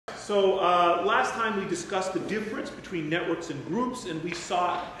So last time we discussed the difference between networks and groups, and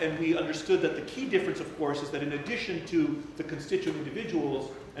we understood that the key difference, of course, is that in addition to the constituent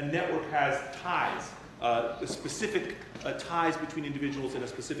individuals, a network has ties, specific ties between individuals and a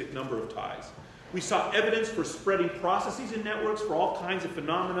specific number of ties. We saw evidence for spreading processes in networks for all kinds of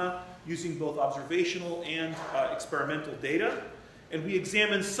phenomena using both observational and experimental data. And we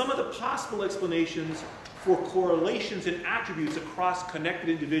examined some of the possible explanations for correlations and attributes across connected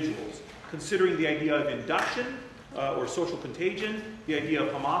individuals, considering the idea of induction or social contagion, the idea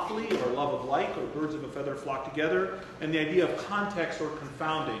of homophily or love of like, or birds of a feather flock together, and the idea of context or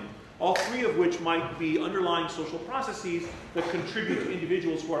confounding, all three of which might be underlying social processes that contribute to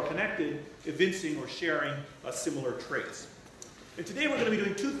individuals who are connected, evincing or sharing similar traits. And today we're going to be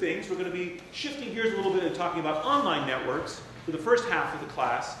doing two things. We're going to be shifting gears a little bit and talking about online networks for the first half of the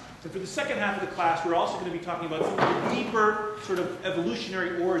class. And for the second half of the class, we're also going to be talking about some of the deeper sort of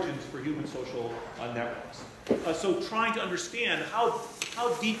evolutionary origins for human social networks. So trying to understand how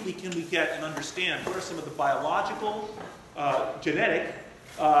deeply can we get and understand what are some of the biological, genetic,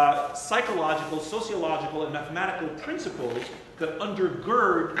 psychological, sociological, and mathematical principles that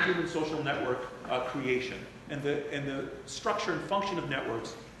undergird human social network creation and the structure and function of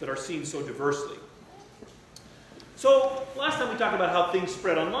networks that are seen so diversely. So last time we talked about how things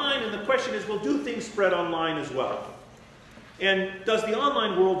spread online, and the question is, well, do things spread online as well? And does the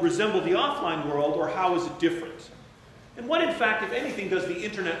online world resemble the offline world, or how is it different? And what, in fact, if anything, does the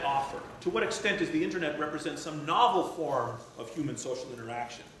internet offer? To what extent does the internet represent some novel form of human social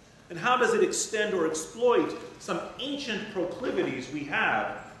interaction? And how does it extend or exploit some ancient proclivities we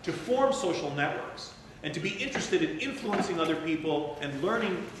have to form social networks and to be interested in influencing other people and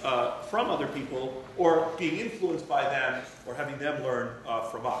learning from other people, or being influenced by them or having them learn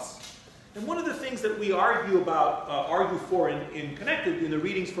from us? And one of the things that we argue for in Connected, in the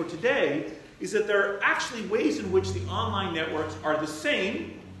readings for today, is that there are actually ways in which the online networks are the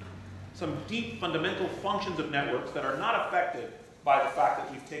same, some deep fundamental functions of networks that are not affected by the fact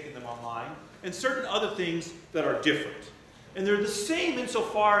that we've taken them online, and certain other things that are different. And they're the same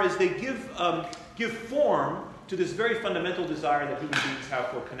insofar as they give form to this very fundamental desire that human beings have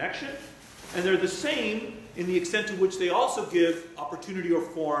for connection, and they're the same in the extent to which they also give opportunity or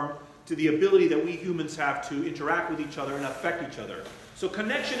form to the ability that we humans have to interact with each other and affect each other. So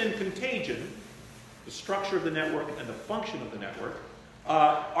connection and contagion, the structure of the network and the function of the network,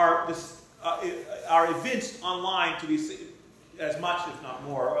 are evinced online to be as much, if not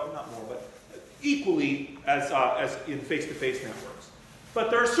more, but equally as in face-to-face networks. But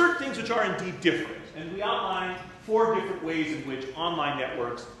there are certain things which are indeed different, and we outline 4 different ways in which online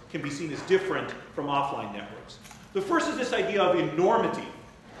networks can be seen as different from offline networks. The first is this idea of enormity,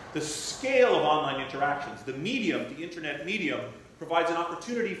 the scale of online interactions. The medium, the internet medium, provides an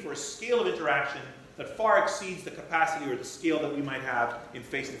opportunity for a scale of interaction that far exceeds the capacity or the scale that we might have in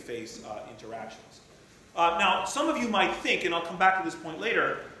face-to-face interactions. Now, some of you might think, and I'll come back to this point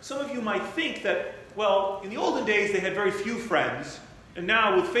later, some of you might think that, well, in the olden days they had very few friends, and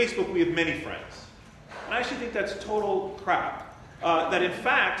now with Facebook we have many friends. And I actually think that's total crap. That in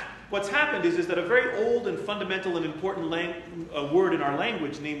fact, what's happened is that a very old and fundamental and important word in our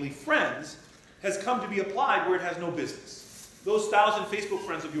language, namely friends, has come to be applied where it has no business. Those 1,000 Facebook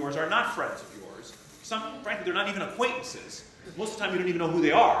friends of yours are not friends of yours. Frankly, they're not even acquaintances. Most of the time, you don't even know who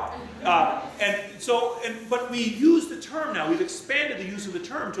they are. But we use the term now. We've expanded the use of the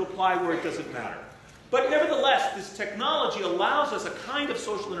term to apply where it doesn't matter. But nevertheless, this technology allows us a kind of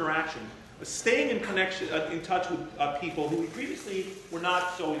social interaction, staying in connection, in touch with people who we previously were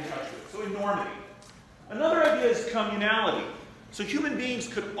not so in touch with. So enormity. Another idea is communality. So human beings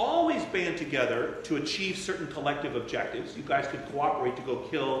could always band together to achieve certain collective objectives. You guys could cooperate to go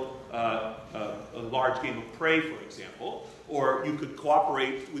kill a large game of prey, for example, or you could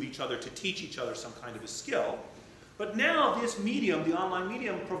cooperate with each other to teach each other some kind of a skill. But now this medium, the online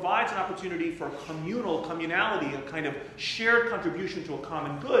medium, provides an opportunity for communality, a kind of shared contribution to a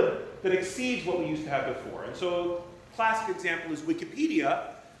common good that exceeds what we used to have before. And so a classic example is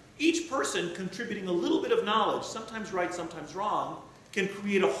Wikipedia. Each person contributing a little bit of knowledge, sometimes right, sometimes wrong, can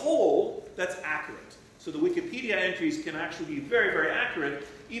create a whole that's accurate. So the Wikipedia entries can actually be very, very accurate,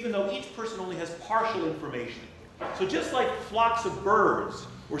 even though each person only has partial information. So just like flocks of birds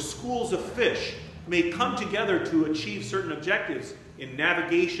or schools of fish may come together to achieve certain objectives in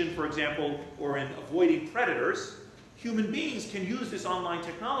navigation, for example, or in avoiding predators, human beings can use this online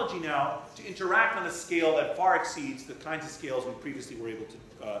technology now to interact on a scale that far exceeds the kinds of scales we previously were able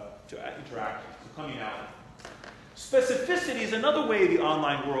to interact, to communality. Specificity is another way the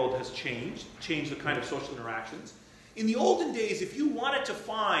online world has changed the kind of social interactions. In the olden days, if you wanted to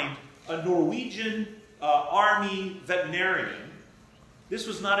find a Norwegian army veterinarian, this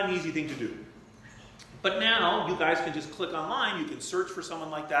was not an easy thing to do. But now, you guys can just click online, you can search for someone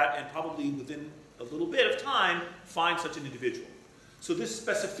like that, and probably within a little bit of time, find such an individual. So this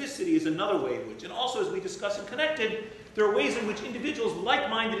specificity is another way in which, and also as we discuss in Connected, there are ways in which individuals,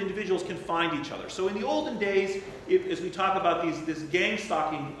 like-minded individuals, can find each other. So in the olden days, as we talk about this gang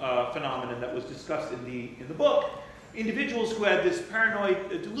stalking phenomenon that was discussed in the book, individuals who had this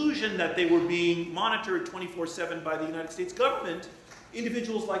paranoid delusion that they were being monitored 24/7 by the United States government,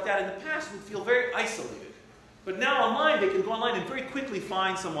 individuals like that in the past would feel very isolated. But now online, they can go online and very quickly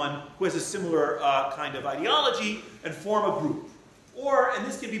find someone who has a similar kind of ideology and form a group. Or, and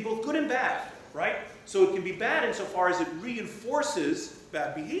this can be both good and bad, right? So it can be bad insofar as it reinforces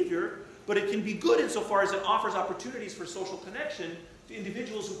bad behavior, but it can be good insofar as it offers opportunities for social connection to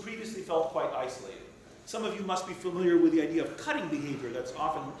individuals who previously felt quite isolated. Some of you must be familiar with the idea of cutting behavior that's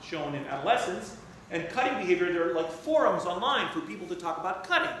often shown in adolescence. And cutting behavior, there are like forums online for people to talk about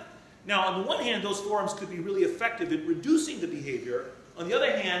cutting. Now, on the one hand, those forums could be really effective at reducing the behavior. On the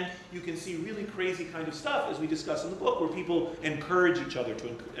other hand, you can see really crazy kind of stuff, as we discuss in the book, where people encourage each other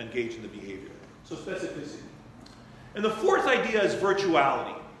to engage in the behavior. So specificity. And the fourth idea is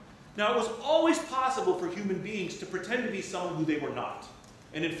virtuality. Now, it was always possible for human beings to pretend to be someone who they were not.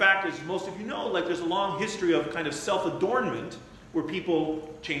 And in fact, as most of you know, like there's a long history of kind of self-adornment where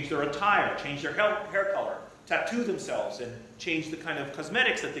people change their attire, change their hair color, tattoo themselves, and change the kind of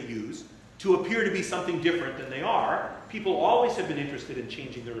cosmetics that they use to appear to be something different than they are. People always have been interested in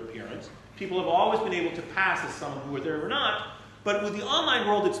changing their appearance. People have always been able to pass as someone who they were not. But with the online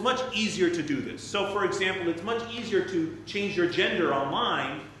world, it's much easier to do this. So for example, it's much easier to change your gender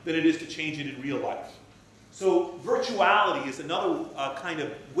online than it is to change it in real life. So virtuality is another kind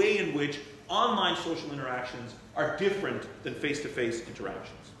of way in which online social interactions are different than face-to-face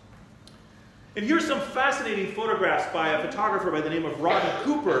interactions. And here's some fascinating photographs by a photographer by the name of Rodney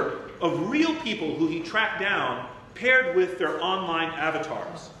Cooper of real people who he tracked down paired with their online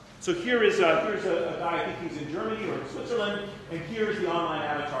avatars. So here's a guy, I think he's in Germany or in Switzerland, and here's the online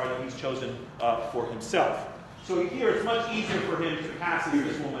avatar that he's chosen for himself. So here it's much easier for him to pass as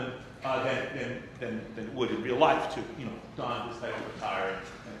this woman than it would in real life to don this type of attire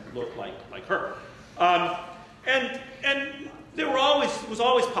and look like her. And there was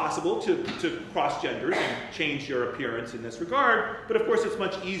always possible to cross genders and change your appearance in this regard, but of course it's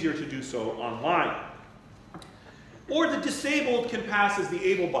much easier to do so online. Or the disabled can pass as the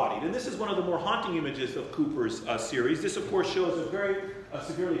able-bodied, and this is one of the more haunting images of Cooper's series. This, of course, shows a very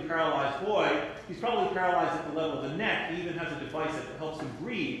severely paralyzed boy. He's probably paralyzed at the level of the neck. He even has a device that helps him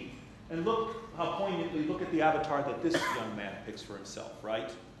breathe. And look how poignantly, look at the avatar that this young man picks for himself, right?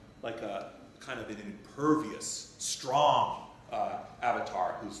 Like a kind of an impervious, strong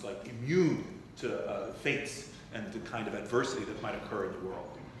avatar who's like immune to fates and the kind of adversity that might occur in the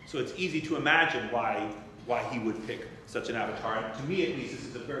world. So it's easy to imagine why he would pick such an avatar. And to me, at least, this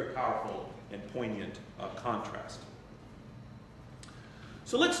is a very powerful and poignant contrast.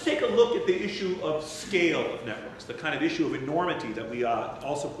 So let's take a look at the issue of scale of networks, the kind of issue of enormity that we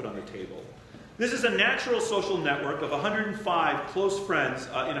also put on the table. This is a natural social network of 105 close friends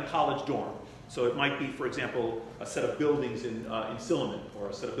in a college dorm. So it might be, for example, a set of buildings in Silliman, or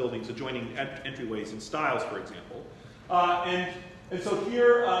a set of buildings adjoining entryways in Styles, for example. And so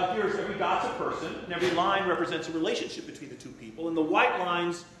here's every dot's a person, and every line represents a relationship between the two people, and the white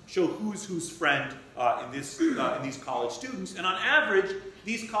lines show who's whose friend in these college students. And on average,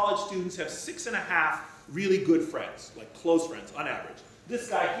 these college students have 6.5 really good friends, like close friends, on average. This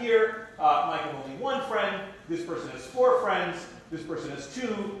guy here might have only one friend, this person has 4 friends, this person has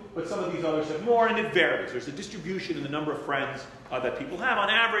 2, but some of these others have more, and it varies. There's a distribution in the number of friends that people have. On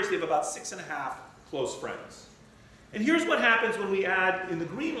average, they have about 6.5 close friends. And here's what happens when we add in the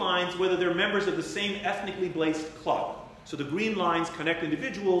green lines whether they're members of the same ethnically based club. So the green lines connect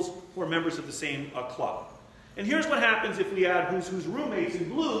individuals who are members of the same club. And here's what happens if we add who's roommates in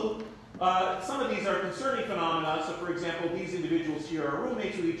blue. Some of these are concerning phenomena. So for example, these individuals here are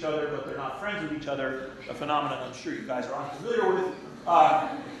roommates with each other, but they're not friends with each other, a phenomenon I'm sure you guys are unfamiliar with.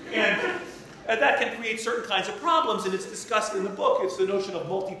 And that can create certain kinds of problems, and it's discussed in the book. It's the notion of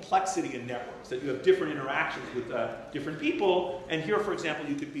multiplexity in networks, that you have different interactions with different people. And here, for example,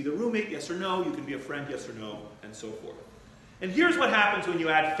 you could be the roommate, yes or no. You can be a friend, yes or no, and so forth. And here's what happens when you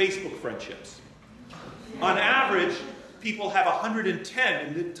add Facebook friendships. On average, people have 110.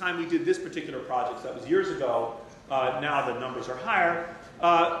 And the time we did this particular project, so that was years ago, now the numbers are higher.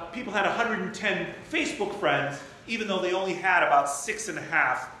 People had 110 Facebook friends, even though they only had about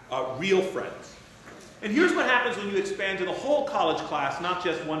 6.5 real friends. And here's what happens when you expand to the whole college class, not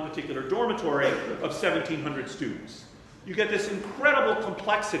just one particular dormitory of 1,700 students. You get this incredible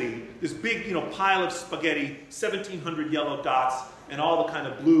complexity, this big, pile of spaghetti, 1,700 yellow dots, and all the kind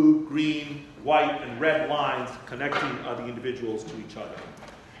of blue, green, white, and red lines connecting the individuals to each other.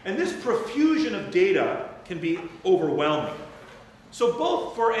 And this profusion of data can be overwhelming. So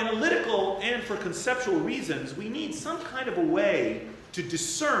both for analytical and for conceptual reasons, we need some kind of a way to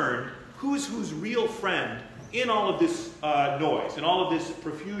discern who's whose real friend in all of this noise, in all of this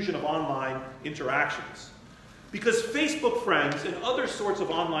profusion of online interactions. Because Facebook friends and other sorts of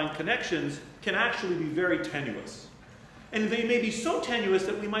online connections can actually be very tenuous. And they may be so tenuous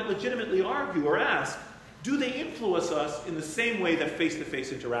that we might legitimately argue or ask, do they influence us in the same way that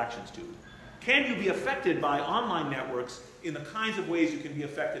face-to-face interactions do? Can you be affected by online networks in the kinds of ways you can be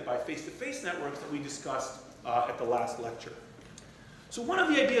affected by face-to-face networks that we discussed at the last lecture? So one of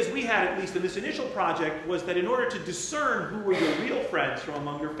the ideas we had, at least in this initial project, was that in order to discern who were your real friends from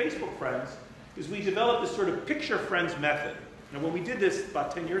among your Facebook friends, is we developed this sort of picture friends method. Now when we did this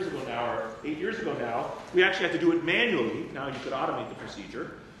about 10 years ago now, or 8 years ago now, we actually had to do it manually. Now you could automate the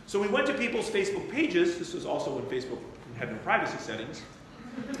procedure. So we went to people's Facebook pages. This was also when Facebook had no privacy settings.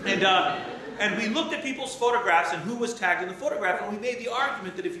 And we looked at people's photographs and who was tagged in the photograph, and we made the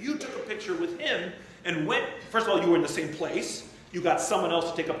argument that if you took a picture with him and went, first of all, you were in the same place, you got someone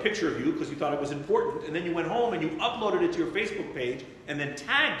else to take a picture of you because you thought it was important, and then you went home and you uploaded it to your Facebook page and then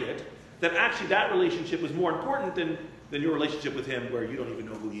tagged it, that actually that relationship was more important than your relationship with him, where you don't even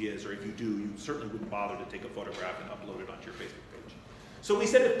know who he is, or if you do, you certainly wouldn't bother to take a photograph and upload it onto your Facebook page. So we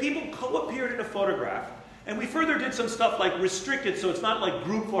said if people co-appeared in a photograph, and we further did some stuff like restricted, so it's not like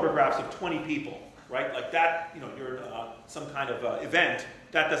group photographs of 20 people, right? Like that, you're in some kind of event,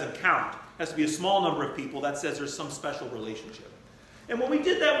 that doesn't count. It has to be a small number of people. That says there's some special relationship. And when we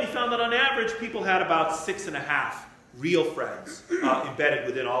did that, we found that on average, people had about 6.5 real friends embedded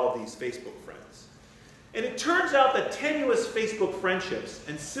within all of these Facebook friends. And it turns out that tenuous Facebook friendships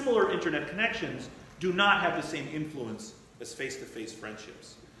and similar internet connections do not have the same influence as face-to-face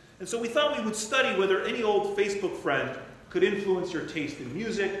friendships. And so we thought we would study whether any old Facebook friend could influence your taste in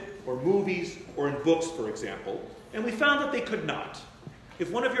music, or movies, or in books, for example. And we found that they could not.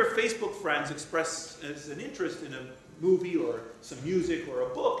 If one of your Facebook friends expresses an interest in a movie, or some music, or a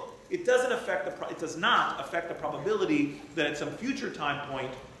book, it does not affect the probability that at some future time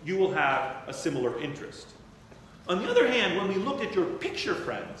point you will have a similar interest. On the other hand, when we looked at your picture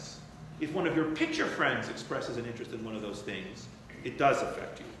friends, if one of your picture friends expresses an interest in one of those things, it does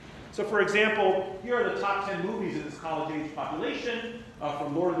affect you. So for example, here are the top 10 movies in this college-age population,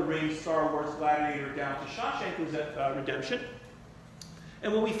 from Lord of the Rings, Star Wars, Gladiator, down to Shawshank Redemption.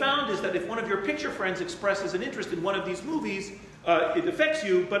 And what we found is that if one of your picture friends expresses an interest in one of these movies, it affects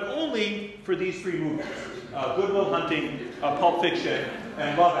you, but only for these 3 movies: Good Will Hunting, Pulp Fiction,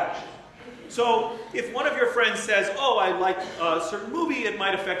 and Love Actually. So if one of your friends says, oh, I like a certain movie, it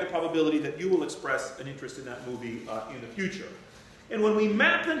might affect the probability that you will express an interest in that movie in the future. And when we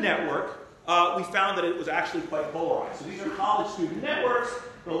mapped the network, we found that it was actually quite polarized. So these are college student networks.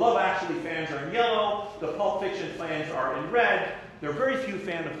 The Love Actually fans are in yellow. The Pulp Fiction fans are in red. There are very few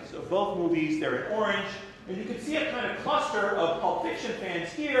fans of both movies. They're in orange. And you can see a kind of cluster of Pulp Fiction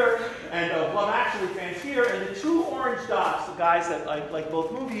fans here and of Love Actually fans here. And the 2 orange dots, the guys that like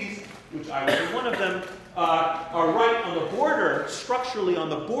both movies, which I would be one of them, are right on the border, structurally on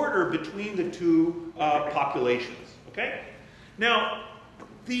the border between the 2 populations. Okay? Now,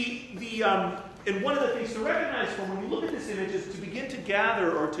 and one of the things to recognize when you look at this image is to begin to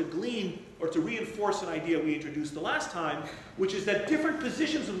gather or to glean or to reinforce an idea we introduced the last time, which is that different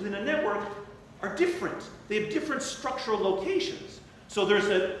positions within a network are different. They have different structural locations. So there's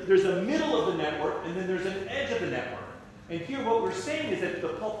a middle of the network, and then there's an edge of the network. And here what we're saying is that the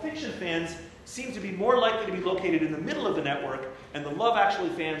Pulp Fiction fans seem to be more likely to be located in the middle of the network, and the Love Actually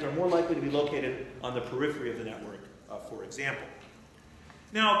fans are more likely to be located on the periphery of the network, for example.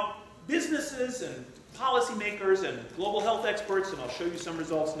 Now, businesses and policymakers and global health experts, and I'll show you some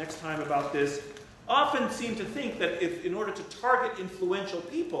results next time about this, often seem to think that in order to target influential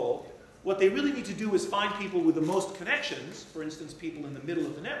people, what they really need to do is find people with the most connections, for instance, people in the middle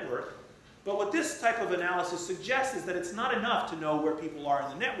of the network. But what this type of analysis suggests is that it's not enough to know where people are in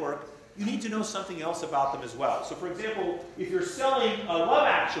the network. You need to know something else about them as well. So for example, if you're selling a Love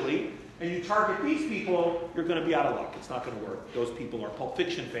Actually, and you target these people, you're going to be out of luck. It's not going to work. Those people are Pulp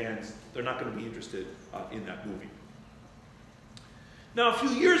Fiction fans. They're not going to be interested in that movie. Now, a few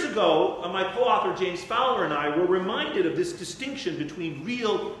years ago, my co-author James Fowler and I were reminded of this distinction between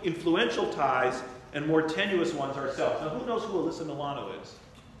real influential ties and more tenuous ones ourselves. Now, who knows who Alyssa Milano is?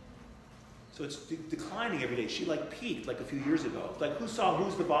 So it's declining every day. She like peaked like a few years ago. Like who saw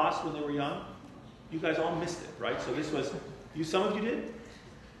Who's the Boss when they were young? You guys all missed it, right? So this was, some of you did?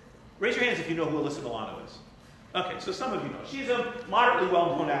 Raise your hands if you know who Alyssa Milano is. Okay, so some of you know. She's a moderately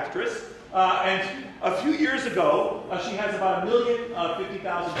well-known actress. And a few years ago, she has about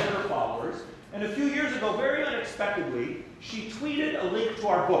 1,050,000 Twitter followers. And a few years ago, very unexpectedly, she tweeted a link to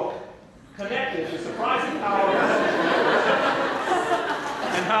our book, Connected, The Surprising Power of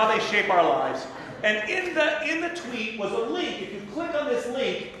and How They Shape Our Lives. And in the tweet was a link. If you click on this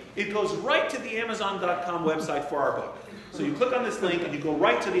link, it goes right to the Amazon.com website for our book. So you click on this link and you go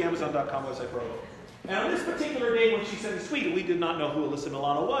right to the Amazon.com website for our book. And on this particular day when she sent this tweet, we did not know who Alyssa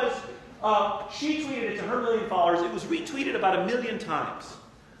Milano was, she tweeted it to her 1 million followers. It was retweeted about 1 million times.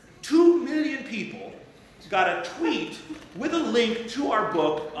 2 million people got a tweet with a link to our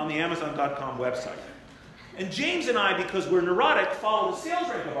book on the Amazon.com website. And James and I, because we're neurotic, follow the sales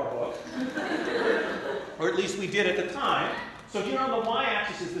rank of our book, or at least we did at the time. So here on the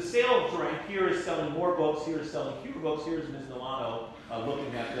y-axis is the sales rank. Here is selling more books. Here is selling fewer books. Here is Ms. Milano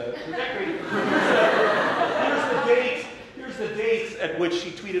looking at the trajectory. Here's the date at which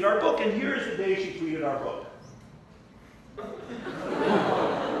she tweeted our book, and here's the day she tweeted our book.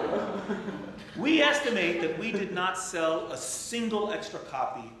 We estimate that we did not sell a single extra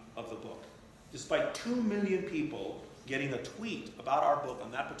copy of the book, despite 2 million people getting a tweet about our book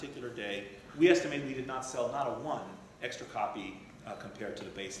on that particular day. We estimate we did not sell not a one extra copy compared to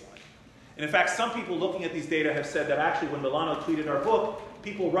the baseline. And in fact, some people looking at these data have said that actually when Milano tweeted our book,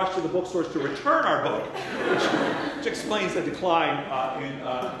 people rushed to the bookstores to return our book, which explains the decline in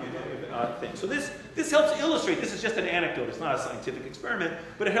things. So this helps illustrate, this is just an anecdote, it's not a scientific experiment,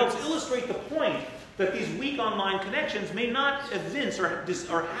 but it helps illustrate the point that these weak online connections may not evince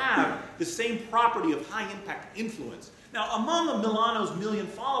or have the same property of high impact influence. Now, among Milano's 1 million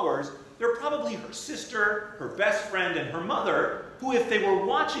followers, they're probably her sister, her best friend, and her mother, who if they were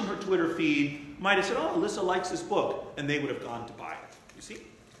watching her Twitter feed, might have said, oh, Alyssa likes this book, and they would have gone to buy it, you see?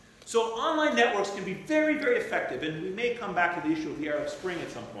 So online networks can be very, very effective, and we may come back to the issue of the Arab Spring at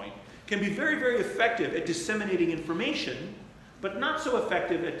some point, can be very, very effective at disseminating information, but not so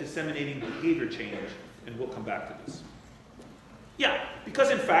effective at disseminating behavior change, and we'll come back to this. Yeah,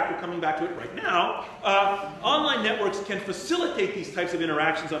 because in fact, we're coming back to it right now, online networks can facilitate these types of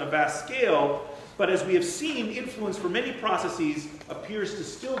interactions on a vast scale, but as we have seen, influence for many processes appears to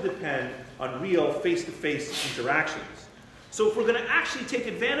still depend on real face-to-face interactions. So if we're going to actually take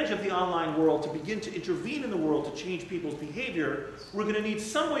advantage of the online world to begin to intervene in the world to change people's behavior, we're going to need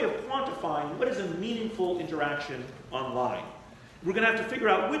some way of quantifying what is a meaningful interaction online. We're going to have to figure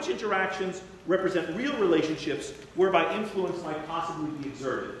out which interactions represent real relationships whereby influence might possibly be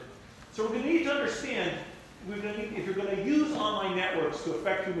exerted. So we're going to need to understand, if you're going to use online networks to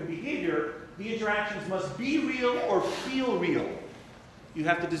affect human behavior, the interactions must be real or feel real. You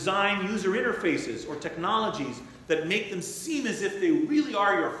have to design user interfaces or technologies that make them seem as if they really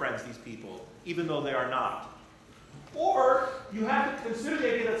are your friends, these people, even though they are not. Or you have to consider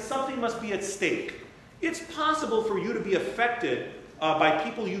the idea that something must be at stake. It's possible for you to be affected by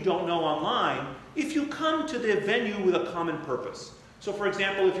people you don't know online if you come to the venue with a common purpose. So for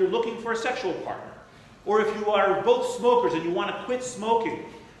example, if you're looking for a sexual partner, or if you are both smokers and you want to quit smoking,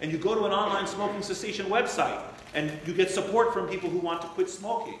 and you go to an online smoking cessation website, and you get support from people who want to quit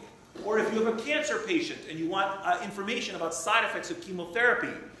smoking. Or if you have a cancer patient and you want information about side effects of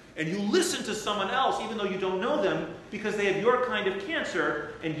chemotherapy, and you listen to someone else even though you don't know them because they have your kind of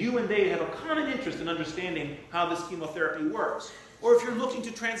cancer and you and they have a common interest in understanding how this chemotherapy works. Or if you're looking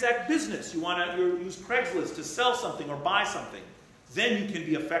to transact business, you want to use Craigslist to sell something or buy something, then you can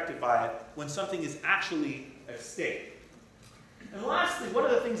be affected by it when something is actually at stake. And lastly, one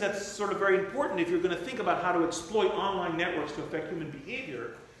of the things that's sort of very important if you're going to think about how to exploit online networks to affect human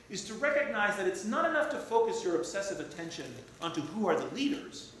behavior is to recognize that it's not enough to focus your obsessive attention onto who are the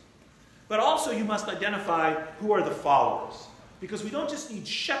leaders, but also you must identify who are the followers. Because we don't just need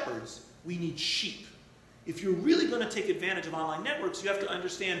shepherds, we need sheep. If you're really going to take advantage of online networks, you have to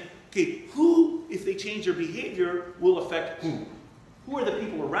understand, okay, who, if they change their behavior, will affect who? Who are the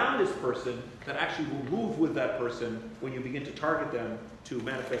people around this person that actually will move with that person when you begin to target them to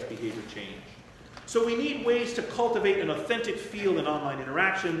manifest behavior change? So we need ways to cultivate an authentic feel in online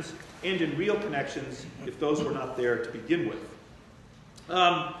interactions and in real connections if those were not there to begin with.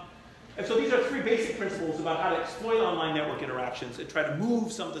 And so these are 3 basic principles about how to exploit online network interactions and try to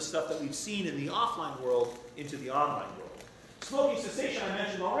move some of the stuff that we've seen in the offline world into the online world. Smoking cessation I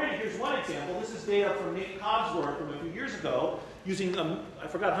mentioned already. Here's one example. This is data from Nate Cobb's work from a few years ago using, I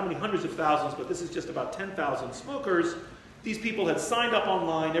forgot how many hundreds of thousands, but this is just about 10,000 smokers. These people had signed up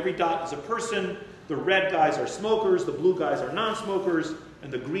online. Every dot is a person. The red guys are smokers, the blue guys are non-smokers,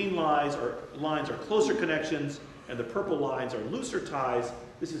 and the green lines are closer connections, and the purple lines are looser ties.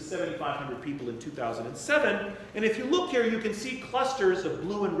 This is 7,500 people in 2007. And if you look here, you can see clusters of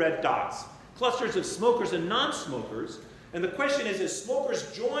blue and red dots, clusters of smokers and non-smokers. And the question is, as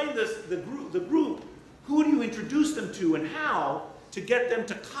smokers join the group, who do you introduce them to and how to get them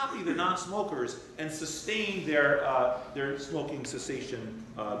to copy the non-smokers and sustain their smoking cessation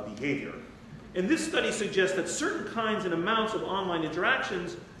behavior? And this study suggests that certain kinds and amounts of online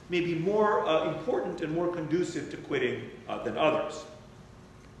interactions may be more important and more conducive to quitting than others.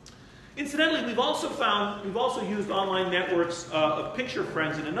 Incidentally, we've also used online networks of picture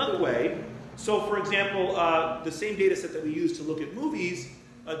friends in another way. So, for example, the same data set that we used to look at movies,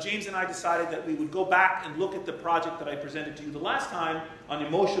 James and I decided that we would go back and look at the project that I presented to you the last time on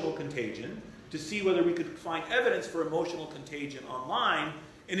emotional contagion to see whether we could find evidence for emotional contagion online.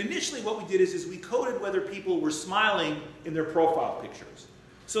 And initially what we did is we coded whether people were smiling in their profile pictures.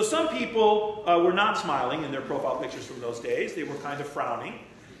 So some people were not smiling in their profile pictures from those days. They were kind of frowning.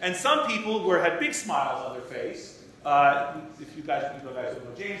 And some people had big smiles on their face. If you guys don't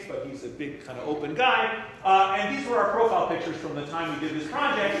know James, but he's a big kind of open guy. And these were our profile pictures from the time we did this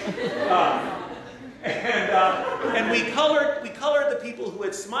project. And we colored the people who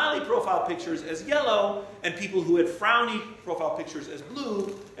had smiley profile pictures as yellow, and people who had frowny profile pictures as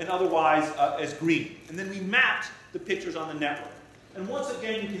blue, and otherwise as green. And then we mapped the pictures on the network. And once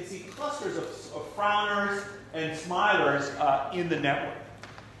again, you can see clusters of frowners and smilers in the network.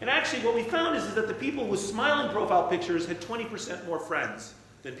 And actually, what we found is that the people with smiling profile pictures had 20% more friends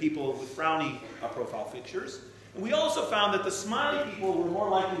than people with frowny profile pictures. And we also found that the smiley people were more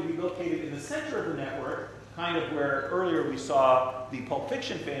likely to be located in the center of the network, kind of where earlier we saw the Pulp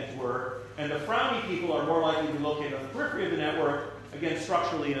Fiction fans were, and the frowny people are more likely to be located on the periphery of the network, again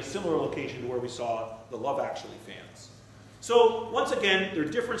structurally in a similar location to where we saw the Love Actually fans. So once again, there are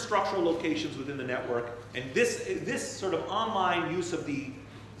different structural locations within the network, and this sort of online use of the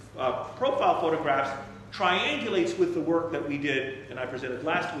profile photographs triangulates with the work that we did and I presented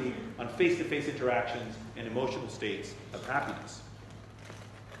last week on face-to-face interactions and emotional states of happiness.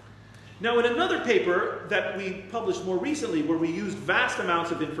 Now, in another paper that we published more recently where we used vast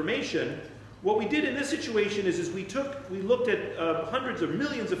amounts of information, what we did in this situation is we looked at hundreds of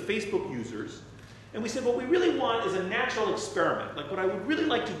millions of Facebook users, and we said what we really want is a natural experiment. Like, what I would really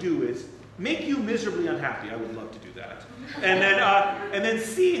like to do is make you miserably unhappy. I would love to do that. And then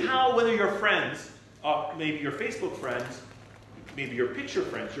see how, whether your friends, maybe your Facebook friends, maybe your picture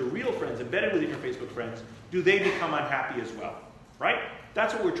friends, your real friends embedded within your Facebook friends, do they become unhappy as well, right?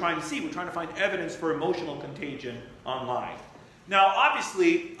 That's what we're trying to see. We're trying to find evidence for emotional contagion online. Now,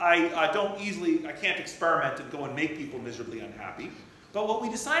 obviously, I can't experiment and go and make people miserably unhappy. But what we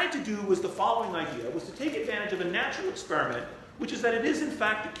decided to do was the following idea, was to take advantage of a natural experiment, which is that it is in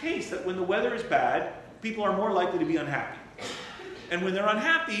fact the case that when the weather is bad, people are more likely to be unhappy. And when they're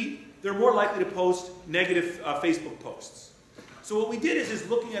unhappy, they're more likely to post negative Facebook posts. So what we did is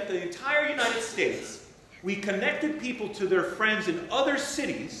looking at the entire United States, we connected people to their friends in other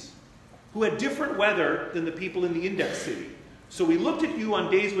cities who had different weather than the people in the index city. So we looked at you on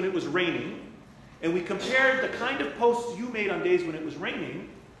days when it was raining, and we compared the kind of posts you made on days when it was raining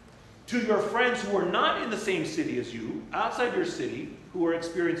to your friends who are not in the same city as you, outside your city, who are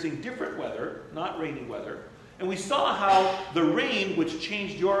experiencing different weather, not rainy weather. And we saw how the rain, which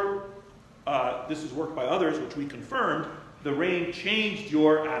changed your, this is work by others, which we confirmed, the rain changed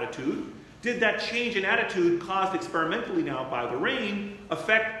your attitude. Did that change in attitude caused experimentally now by the rain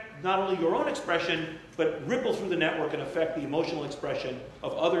affect not only your own expression, but ripple through the network and affect the emotional expression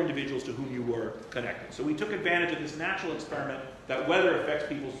of other individuals to whom you were connected. So we took advantage of this natural experiment that weather affects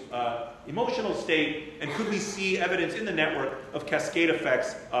people's emotional state, and could we see evidence in the network of cascade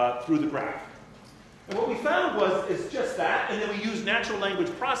effects through the graph. And what we found is just that, and then we used natural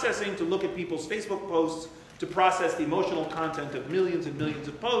language processing to look at people's Facebook posts to process the emotional content of millions and millions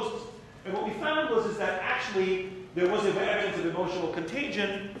of posts. And what we found was that actually there was evidence of emotional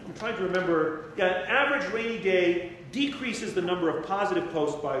contagion. I'm trying to remember, an average rainy day decreases the number of positive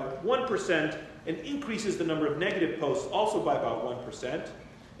posts by 1% and increases the number of negative posts also by about 1%.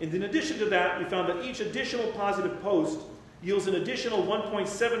 And in addition to that, we found that each additional positive post yields an additional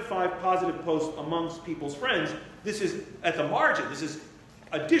 1.75 positive posts amongst people's friends. This is at the margin. This is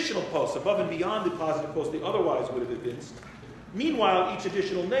additional posts above and beyond the positive posts they otherwise would have evinced. Meanwhile, each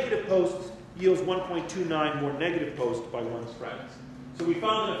additional negative post yields 1.29 more negative posts by one's friends. So we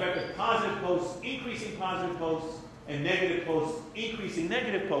found an effect of positive posts increasing positive posts and negative posts increasing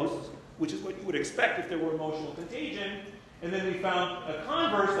negative posts, which is what you would expect if there were emotional contagion. And then we found a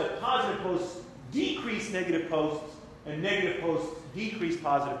converse that positive posts decrease negative posts and negative posts decrease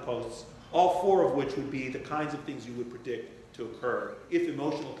positive posts, all four of which would be the kinds of things you would predict to occur if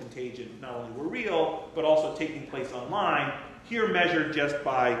emotional contagion not only were real, but also taking place online, here measured just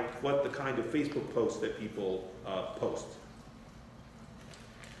by what the kind of Facebook posts that people post.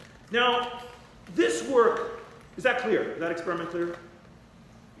 Now, this work, is that clear? Is that experiment clear?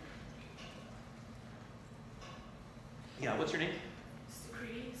 Yeah, what's your name?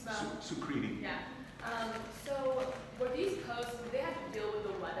 Sukriti. Sukriti. Yeah. So were these posts, did they have to deal with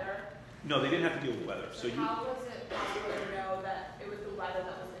the weather? No, they didn't have to deal with weather. So how was it possible to know that it was the weather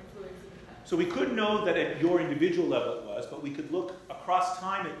that was influencing the post? So we couldn't know that at your individual level it was, but we could look across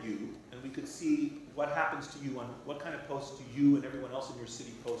time at you, and we could see what happens to you on what kind of posts do you and everyone else in your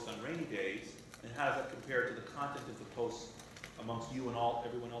city post on rainy days, and how does that compare to the content of the posts amongst you and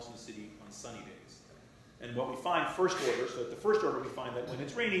everyone else in the city on sunny days. And what we find first order, so at the first order we find that when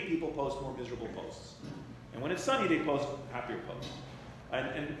it's rainy, people post more miserable posts. And when it's sunny, they post happier posts.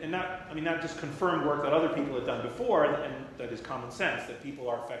 And that just confirmed work that other people had done before, and that is common sense, that people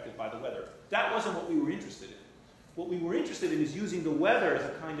are affected by the weather. That wasn't what we were interested in. What we were interested in is using the weather as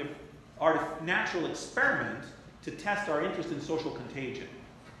a kind of natural experiment to test our interest in social contagion.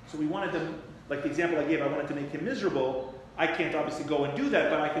 So we wanted to, like the example I gave, I wanted to make him miserable. I can't obviously go and do that,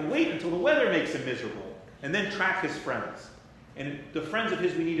 but I can wait until the weather makes him miserable, and then track his friends. And the friends of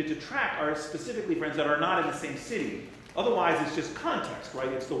his we needed to track are specifically friends that are not in the same city. Otherwise, it's just context, right?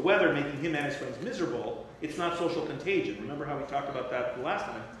 It's the weather making him and his friends miserable. It's not social contagion. Remember how we talked about that the last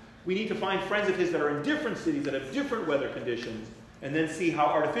time? We need to find friends of his that are in different cities that have different weather conditions, and then see how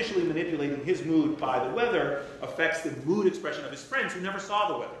artificially manipulating his mood by the weather affects the mood expression of his friends who never saw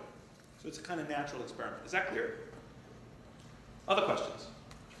the weather. So it's a kind of natural experiment. Is that clear? Other questions?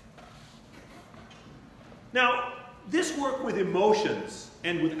 Now, this work with emotions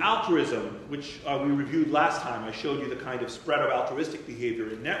and with altruism, which we reviewed last time, I showed you the kind of spread of altruistic behavior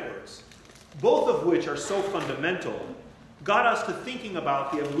in networks, both of which are so fundamental, got us to thinking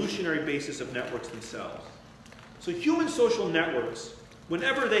about the evolutionary basis of networks themselves. So human social networks,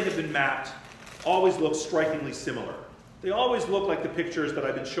 whenever they have been mapped, always look strikingly similar. They always look like the pictures that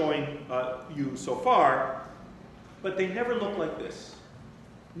I've been showing you so far, but they never look like this.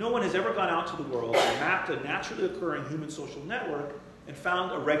 No one has ever gone out to the world and mapped a naturally occurring human social network and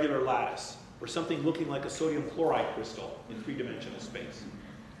found a regular lattice, or something looking like a sodium chloride crystal in three-dimensional space.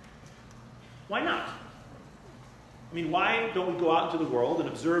 Why not? I mean, why don't we go out into the world and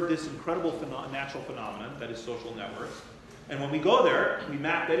observe this incredible natural phenomenon that is social networks, and when we go there, we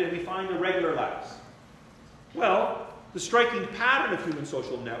map it and we find a regular lattice? Well, the striking pattern of human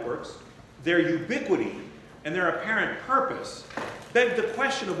social networks, their ubiquity, and their apparent purpose beg the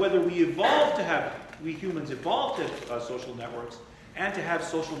question of whether we humans evolved to have social networks, and to have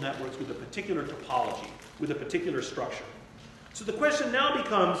social networks with a particular topology, with a particular structure. So the question now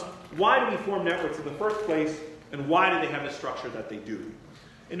becomes, why do we form networks in the first place, and why do they have the structure that they do?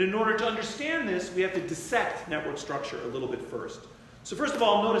 And in order to understand this, we have to dissect network structure a little bit first. So first of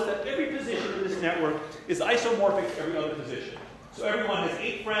all, notice that every position in this network is isomorphic to every other position. So everyone has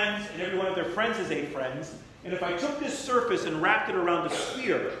 8 friends, and every one of their friends has 8 friends. And if I took this surface and wrapped it around a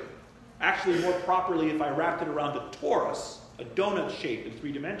sphere, actually more properly if I wrapped it around a torus, a donut shape in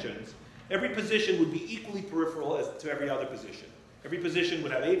 3 dimensions, every position would be equally peripheral as to every other position. Every position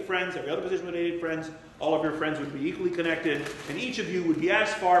would have 8 friends, every other position would have 8 friends, all of your friends would be equally connected, and each of you would be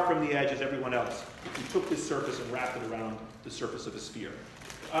as far from the edge as everyone else if you took this surface and wrapped it around the surface of a sphere,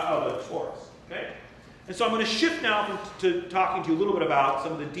 of a torus, okay? And so I'm going to shift now to talking to you a little bit about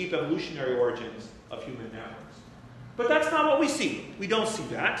some of the deep evolutionary origins of human networks. But that's not what we see. We don't see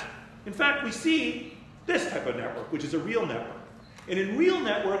that. In fact, we see this type of network, which is a real network. And in real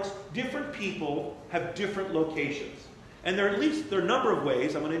networks, different people have different locations. And there are a number of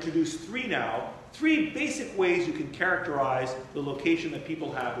ways, I'm going to introduce 3 now, 3 basic ways you can characterize the location that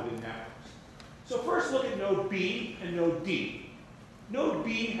people have within networks. So first look at node B and node D. Node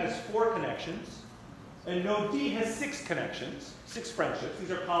B has 4 connections, and node D has 6 connections, 6 friendships.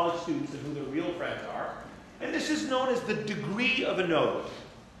 These are college students and who their real friends are. And this is known as the degree of a node.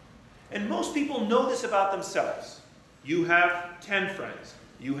 And most people know this about themselves. You have 10 friends.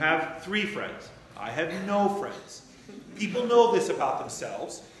 You have 3 friends. I have no friends. People know this about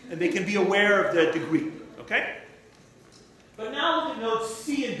themselves, and they can be aware of the degree, okay? But now look at nodes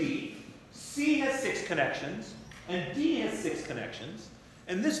C and D. C has 6 connections, and D has 6 connections.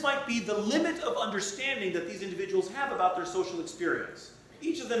 And this might be the limit of understanding that these individuals have about their social experience.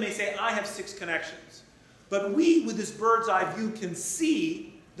 Each of them may say, I have 6 connections. But we, with this bird's eye view, can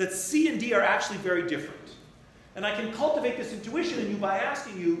see that C and D are actually very different. And I can cultivate this intuition in you by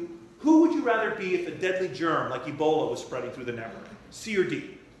asking you, who would you rather be if a deadly germ like Ebola was spreading through the network? C or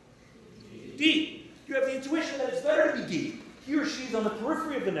D? D. You have the intuition that it's better to be D. He or she's on the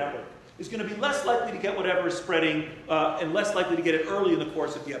periphery of the network is going to be less likely to get whatever is spreading and less likely to get it early in the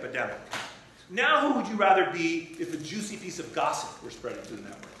course of the epidemic. Now who would you rather be if a juicy piece of gossip were spreading through the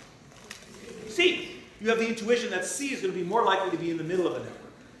network? C. You have the intuition that C is going to be more likely to be in the middle of the network.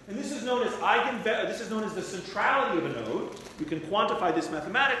 And this is known as this is known as the centrality of a node. You can quantify this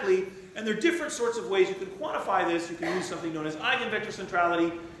mathematically, and there are different sorts of ways you can quantify this. You can use something known as eigenvector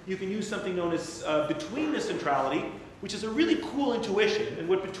centrality. You can use something known as betweenness centrality, which is a really cool intuition. And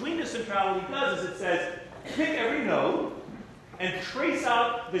what betweenness centrality does is it says, pick every node and trace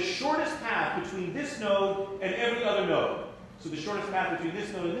out the shortest path between this node and every other node. So the shortest path between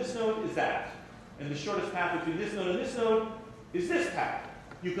this node and this node is that. And the shortest path between this node and this node is this path.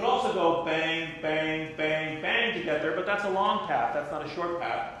 You could also go bang, bang, bang, bang to get there, but that's a long path. That's not a short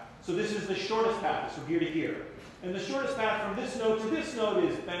path. So this is the shortest path. It's from here to here. And the shortest path from this node to this node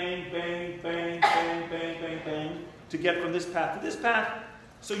is bang, bang, bang, bang, bang, bang, bang, to get from this path to this path.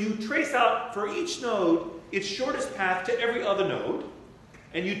 So you trace out for each node its shortest path to every other node,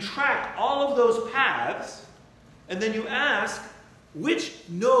 and you track all of those paths, and then you ask which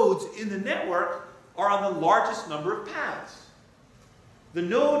nodes in the network are on the largest number of paths. The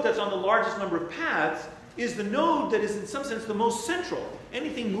node that's on the largest number of paths is the node that is in some sense the most central.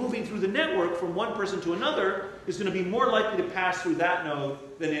 Anything moving through the network from one person to another is going to be more likely to pass through that node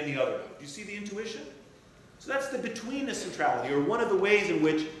than any other node. Do you see the intuition? So that's the betweenness centrality, or one of the ways in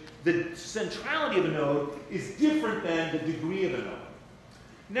which the centrality of a node is different than the degree of a node.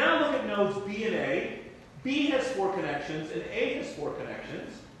 Now look at nodes B and A. B has 4 connections and A has 4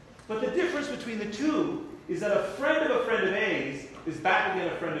 connections. But the difference between the two is that a friend of A's is back again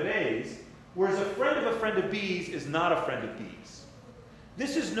a friend of A's, whereas a friend of B's is not a friend of B's.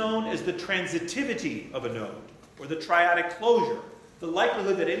 This is known as the transitivity of a node, or the triadic closure, the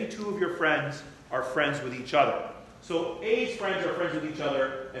likelihood that any two of your friends are friends with each other. So A's friends are friends with each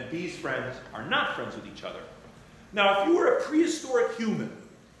other, and B's friends are not friends with each other. Now, if you were a prehistoric human,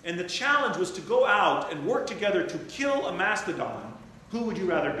 and the challenge was to go out and work together to kill a mastodon, who would you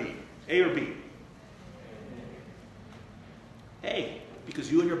rather be, A or B? A,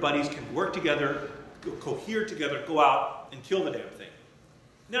 because you and your buddies can work together, cohere together, go out and kill the damn thing.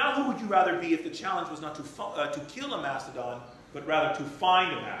 Now who would you rather be if the challenge was not to kill a mastodon, but rather to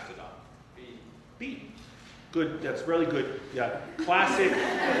find a mastodon? B. B. Good, that's really good. Yeah, classic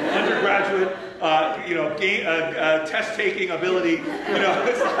undergraduate, test-taking ability.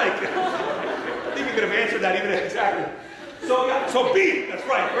 It's like, I think you could have answered that even exactly. So, yeah, so B, that's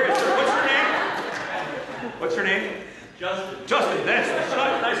right. Very good. What's your name? What's your name? Justin. Justin, that's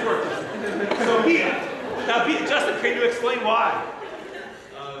nice work, Justin. So B, now B, Justin, can you explain why?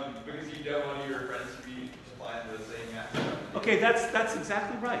 Because you don't want your friends to be supplying the same answer. Okay, that's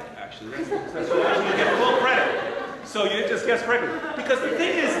exactly right, actually. That's right. You get full credit. So you just guessed correctly. Because the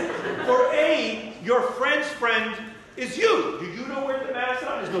thing is, for A, your friend's friend is you. Do you know where the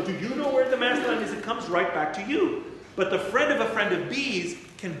mastodon is? No, do you know where the mastodon is? It comes right back to you. But the friend of B's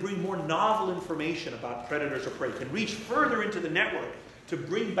can bring more novel information about predators or prey, can reach further into the network to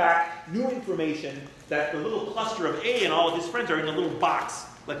bring back new information that the little cluster of A and all of his friends are in a little box,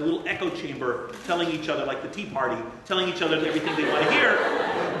 like a little echo chamber, telling each other, like the Tea Party, telling each other everything they want to hear.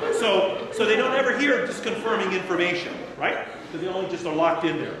 So they don't ever hear disconfirming information, right? Because they only just are locked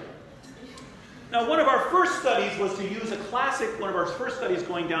in there. Now, one of our first studies was to use one of our first studies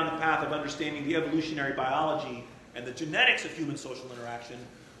going down the path of understanding the evolutionary biology and the genetics of human social interaction,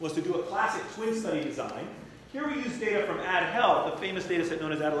 was to do a classic twin study design. Here we use data from AdHealth, a famous data set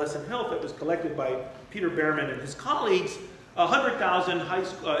known as Adolescent Health that was collected by Peter Behrman and his colleagues. 100,000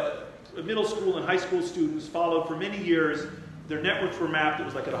 middle school and high school students followed for many years. Their networks were mapped. It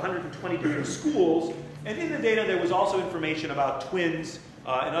was like at 120 different schools. And in the data, there was also information about twins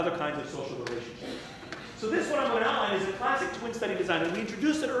and other kinds of social relationships. So this, what I'm going to outline, is a classic twin study design. And we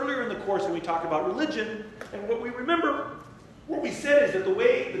introduced it earlier in the course when we talked about religion. And what we said is that the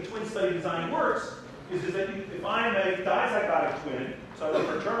way the twin study design works is that if I'm a dizygotic twin, so I'm a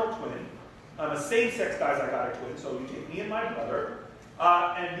fraternal twin, I'm a same-sex dizygotic twin, so you take me and my brother,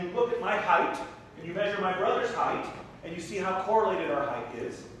 and you look at my height, and you measure my brother's height, and you see how correlated our height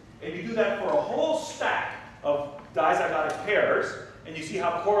is, and you do that for a whole stack of dizygotic pairs, and you see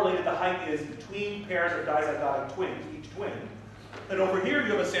how correlated the height is between pairs of dizygotic twins, each twin. And over here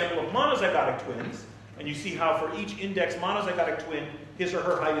you have a sample of monozygotic twins, and you see how for each index monozygotic twin, his or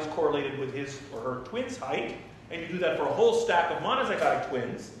her height is correlated with his or her twin's height, and you do that for a whole stack of monozygotic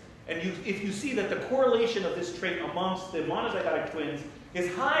twins, And if you see that the correlation of this trait amongst the monozygotic twins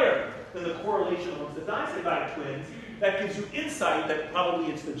is higher than the correlation amongst the dizygotic twins, that gives you insight that probably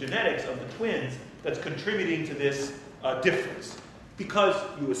it's the genetics of the twins that's contributing to this difference. Because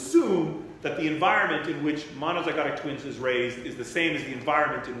you assume that the environment in which monozygotic twins is raised is the same as the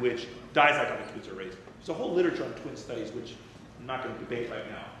environment in which dizygotic twins are raised. There's a whole literature on twin studies, which I'm not going to debate right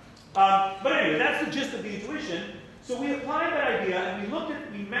now. But anyway, that's the gist of the intuition. So we applied that idea, and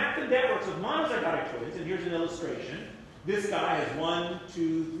we mapped the networks of monozygotic twins, and here's an illustration. This guy has 1,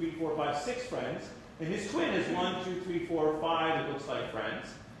 2, 3, 4, 5, 6 friends, and his twin has 1, 2, 3, 4, 5, it looks like friends.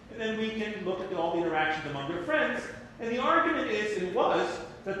 And then we can look at all the interactions among their friends, and the argument is, and was,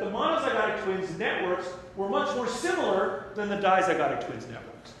 that the monozygotic twins' networks were much more similar than the dizygotic twins'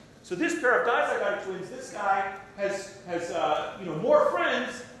 networks. So this pair of dizygotic twins, this guy has more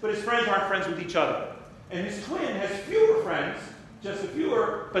friends, but his friends aren't friends with each other. And his twin has fewer friends, just a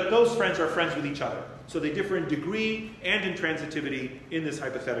fewer, but those friends are friends with each other. So they differ in degree and in transitivity in this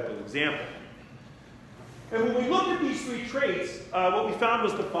hypothetical example. And when we looked at these three traits, what we found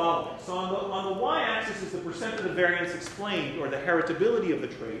was the following. So on the y-axis is the percent of the variance explained, or the heritability of the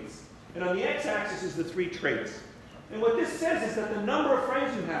traits. And on the x-axis is the three traits. And what this says is that the number of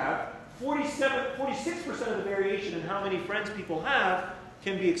friends you have, 46% of the variation in how many friends people have,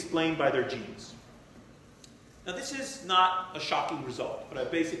 can be explained by their genes. Now this is not a shocking result. What I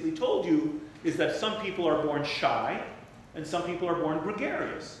basically told you is that some people are born shy, and some people are born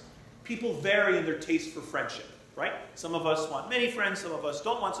gregarious. People vary in their taste for friendship, right? Some of us want many friends, some of us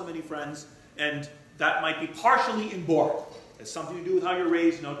don't want so many friends, and that might be partially inborn. It has something to do with how you're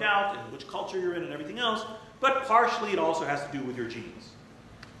raised, no doubt, and which culture you're in and everything else, but partially it also has to do with your genes.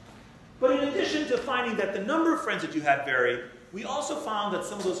 But in addition to finding that the number of friends that you had varied, we also found that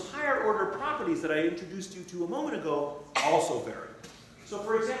some of those higher order properties that I introduced you to a moment ago also vary. So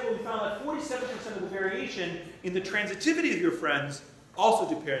for example, we found that 47% of the variation in the transitivity of your friends also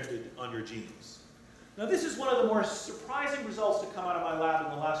depended on your genes. Now this is one of the more surprising results to come out of my lab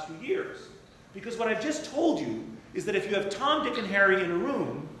in the last few years. Because what I've just told you is that if you have Tom, Dick, and Harry in a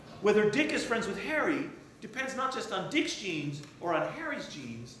room, whether Dick is friends with Harry depends not just on Dick's genes or on Harry's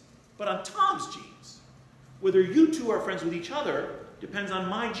genes, but on Tom's genes. Whether you two are friends with each other depends on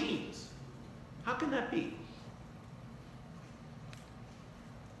my genes. How can that be?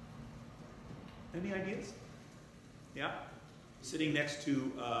 Any ideas? Yeah? Sitting next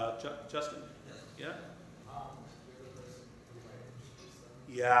to Justin. Yeah?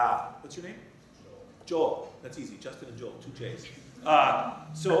 Yeah. What's your name? Joel. That's easy. Justin and Joel. 2 J's.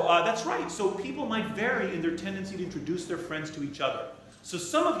 That's right. So people might vary in their tendency to introduce their friends to each other. So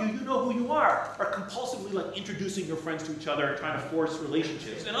some of you know who you are compulsively like introducing your friends to each other and trying to force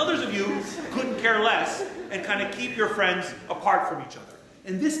relationships. And others of you couldn't care less and kind of keep your friends apart from each other.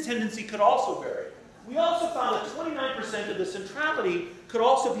 And this tendency could also vary. We also found that 29% of the centrality could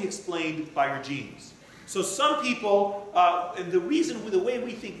also be explained by your genes. So some people, and the way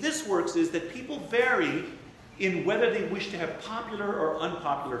we think this works is that people vary in whether they wish to have popular or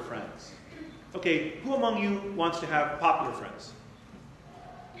unpopular friends. Okay, who among you wants to have popular friends?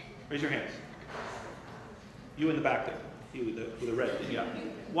 Raise your hands. You in the back there. You with the red. Yeah.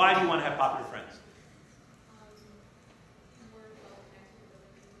 Why do you want to have popular friends?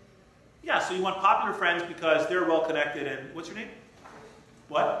 Yeah, so you want popular friends because they're well connected and what's your name?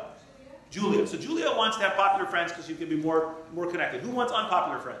 What? Julia. So Julia wants to have popular friends because you can be more connected. Who wants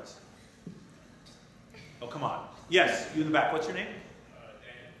unpopular friends? Oh, come on. Yes, you in the back. What's your name?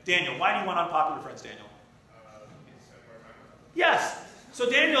 Daniel. Why do you want unpopular friends, Daniel? Yes. So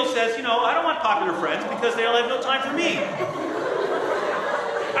Daniel says, I don't want popular friends because they'll have no time for me.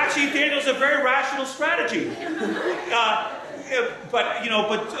 Actually, Daniel's a very rational strategy.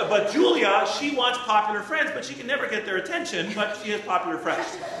 But Julia, she wants popular friends, but she can never get their attention, but she has popular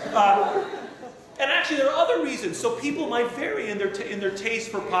friends. And actually, there are other reasons. So people might vary in their taste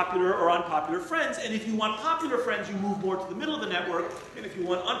for popular or unpopular friends. And if you want popular friends, you move more to the middle of the network. And if you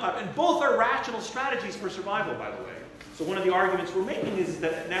want unpopular, and both are rational strategies for survival, by the way. So one of the arguments we're making is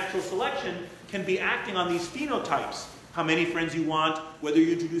that natural selection can be acting on these phenotypes. How many friends you want, whether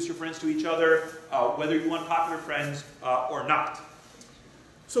you introduce your friends to each other, whether you want popular friends or not.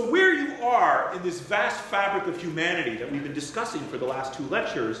 So where you are in this vast fabric of humanity that we've been discussing for the last 2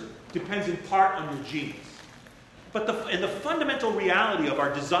 lectures depends in part on your genes. But the fundamental reality of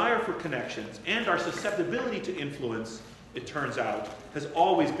our desire for connections and our susceptibility to influence, it turns out, has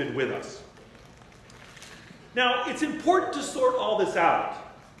always been with us. Now, it's important to sort all this out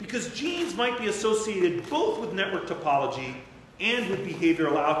because genes might be associated both with network topology and with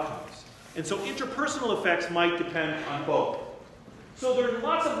behavioral outcomes. And so interpersonal effects might depend on both. So there are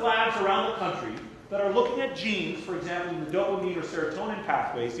lots of labs around the country that are looking at genes, for example, in the dopamine or serotonin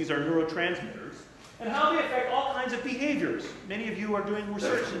pathways, these are neurotransmitters, and how they affect all kinds of behaviors. Many of you are doing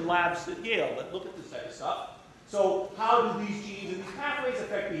research in labs at Yale that look at this type of stuff. So how do these genes and these pathways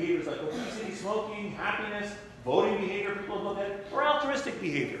affect behaviors like obesity, smoking, happiness, voting behavior people look at, or altruistic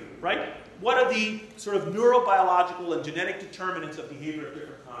behavior, right? What are the sort of neurobiological and genetic determinants of behavior of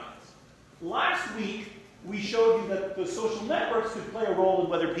different kinds? Last week, we showed you that the social networks could play a role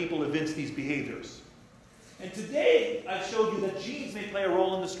in whether people evince these behaviors. And today, I showed you that genes may play a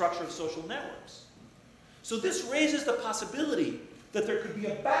role in the structure of social networks. So this raises the possibility that there could be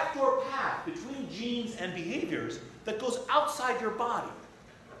a backdoor path between genes and behaviors that goes outside your body.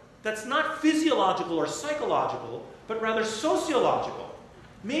 That's not physiological or psychological, but rather sociological.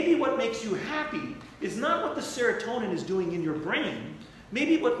 Maybe what makes you happy is not what the serotonin is doing in your brain.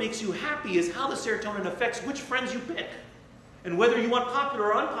 Maybe what makes you happy is how the serotonin affects which friends you pick, and whether you want popular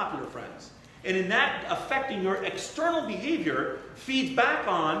or unpopular friends. And in that affecting your external behavior feeds back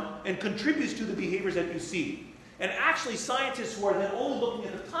on and contributes to the behaviors that you see. And actually, scientists who are then only looking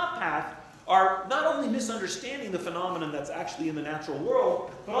at the top path are not only misunderstanding the phenomenon that's actually in the natural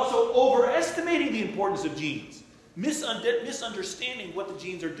world, but also overestimating the importance of genes. Misunderstanding what the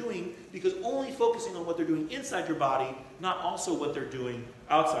genes are doing because only focusing on what they're doing inside your body, not also what they're doing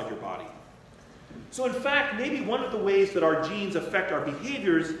outside your body. So in fact, maybe one of the ways that our genes affect our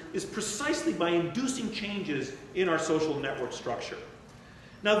behaviors is precisely by inducing changes in our social network structure.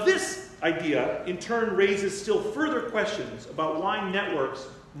 Now this idea, in turn, raises still further questions about why networks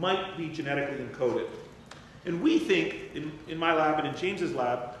might be genetically encoded. And we think, in my lab and in James's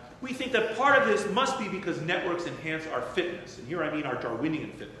lab, we think that part of this must be because networks enhance our fitness. And here I mean our Darwinian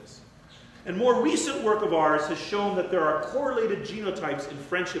fitness. And more recent work of ours has shown that there are correlated genotypes in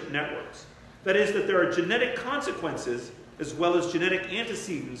friendship networks. That is, that there are genetic consequences as well as genetic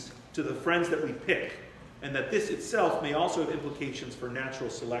antecedents to the friends that we pick, and that this itself may also have implications for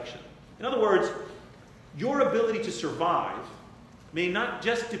natural selection. In other words, your ability to survive may not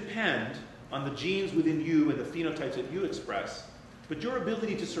just depend on the genes within you and the phenotypes that you express, but your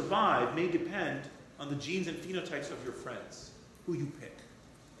ability to survive may depend on the genes and phenotypes of your friends, who you pick,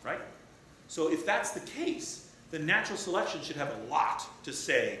 right? So if that's the case, then natural selection should have a lot to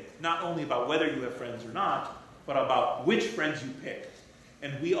say, not only about whether you have friends or not, but about which friends you pick.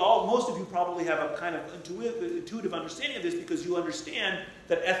 And most of you probably have a kind of intuitive understanding of this because you understand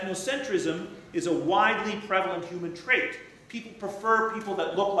that ethnocentrism is a widely prevalent human trait. People prefer people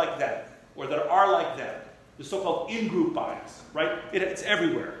that look like them or that are like them. The so-called in-group bias, right? It's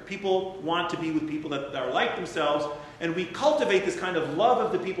everywhere. People want to be with people that are like themselves, and we cultivate this kind of love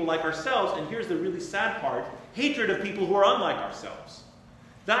of the people like ourselves, and here's the really sad part, hatred of people who are unlike ourselves.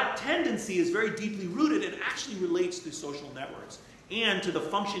 That tendency is very deeply rooted and actually relates to social networks and to the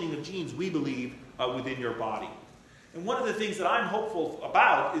functioning of genes, we believe, within your body. And one of the things that I'm hopeful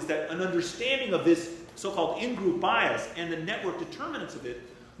about is that an understanding of this so-called in-group bias and the network determinants of it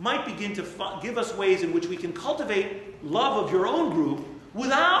might begin to give us ways in which we can cultivate love of your own group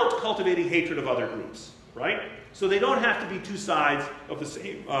without cultivating hatred of other groups, right? So they don't have to be two sides of the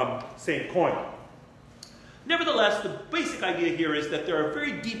same coin. Nevertheless, the basic idea here is that there are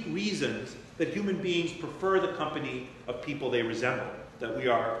very deep reasons that human beings prefer the company of people they resemble, that we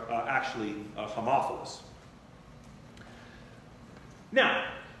are actually homophilous. Now,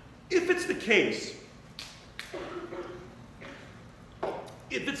 if it's the case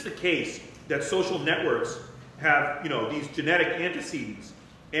that social networks have, these genetic antecedents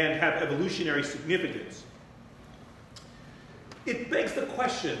and have evolutionary significance, it begs the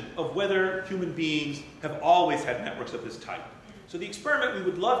question of whether human beings have always had networks of this type. So the experiment we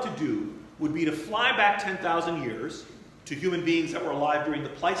would love to do would be to fly back 10,000 years to human beings that were alive during the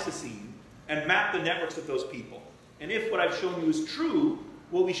Pleistocene and map the networks of those people. And if what I've shown you is true,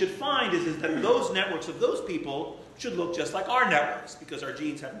 what we should find is that those networks of those people should look just like our networks, because our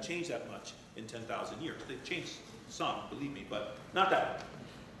genes haven't changed that much in 10,000 years. They've changed some, believe me, but not that much.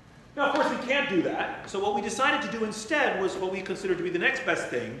 Now, of course, we can't do that. So what we decided to do instead was what we consider to be the next best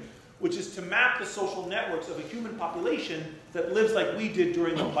thing, which is to map the social networks of a human population that lives like we did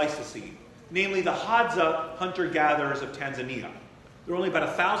during the Pleistocene, namely the Hadza hunter-gatherers of Tanzania. There are only about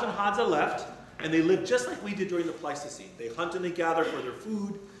 1,000 Hadza left, and they live just like we did during the Pleistocene. They hunt and they gather for their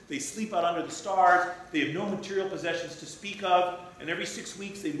food. They sleep out under the stars. They have no material possessions to speak of. And every 6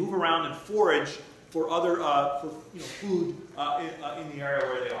 weeks, they move around and forage for other food in the area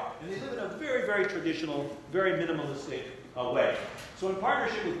where they are. And they live in a very, very traditional, very minimalistic way. So in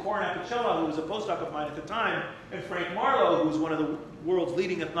partnership with Corin Apicella, who was a postdoc of mine at the time, and Frank Marlowe, who was one of the world's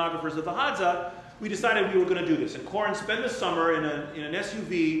leading ethnographers of the Hadza, we decided we were going to do this. And Corin spent the summer in an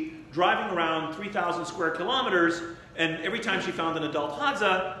SUV driving around 3,000 square kilometers, and every time she found an adult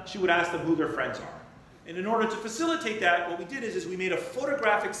Hadza, she would ask them who their friends are. And in order to facilitate that, what we did is we made a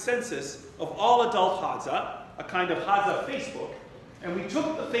photographic census of all adult Hadza, a kind of Hadza Facebook, and we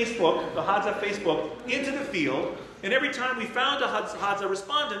took the Facebook, the Hadza Facebook, into the field, and every time we found a Hadza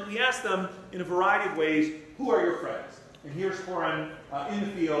respondent, we asked them in a variety of ways, who are your friends? And here's Corin in the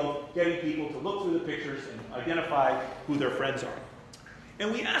field getting people to look through the pictures and identify who their friends are.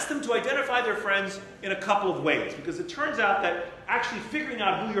 And we asked them to identify their friends in a couple of ways, because it turns out that actually figuring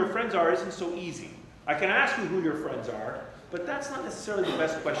out who your friends are isn't so easy. I can ask you who your friends are, but that's not necessarily the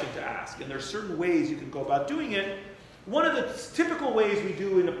best question to ask. And there are certain ways you can go about doing it. One of the typical ways we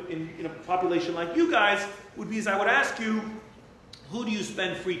do in a population like you guys would be is I would ask you, who do you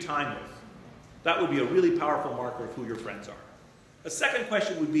spend free time with? That would be a really powerful marker of who your friends are. A second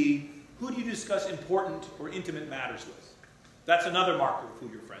question would be, who do you discuss important or intimate matters with? That's another marker of who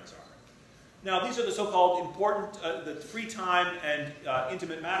your friends are. Now, these are the so-called important, the free time and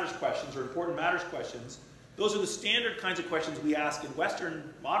intimate matters questions, or important matters questions. Those are the standard kinds of questions we ask in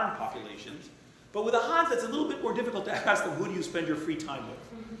Western modern populations. But with the Hadza, it's a little bit more difficult to ask them, who do you spend your free time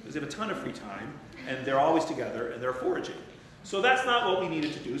with? Because they have a ton of free time, and they're always together, and they're foraging. So that's not what we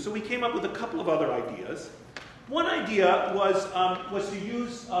needed to do. So we came up with a couple of other ideas. One idea was to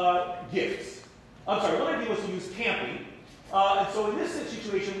use gifts. One idea was to use camping. And so in this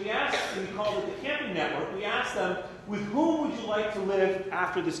situation, we asked, and we called it the camping network, we asked them, with whom would you like to live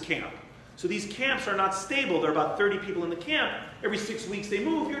after this camp? So these camps are not stable. There are about 30 people in the camp. Every 6 weeks they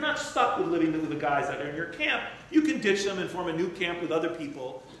move. You're not stuck with living with the guys that are in your camp. You can ditch them and form a new camp with other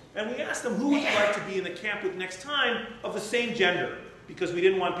people. And we asked them, who would you like to be in the camp with next time of the same gender? Because we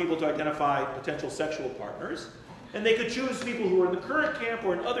didn't want people to identify potential sexual partners. And they could choose people who were in the current camp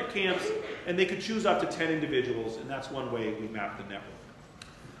or in other camps, and they could choose up to 10 individuals, and that's one way we mapped the network.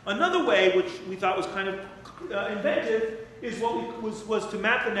 Another way, which we thought was kind of inventive, is was to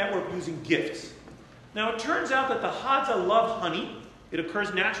map the network using gifts. Now, it turns out that the Hadza love honey. It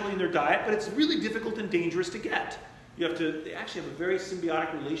occurs naturally in their diet, but it's really difficult and dangerous to get. They actually have a very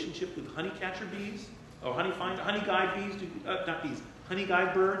symbiotic relationship with honey catcher bees, or honey guide bees, honey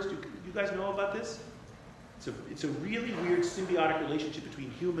guide birds. Do you guys know about this? It's a really weird symbiotic relationship between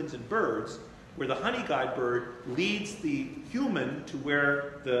humans and birds, where the honey guide bird leads the human to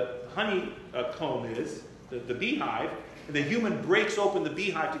where the honey comb is, the beehive, and the human breaks open the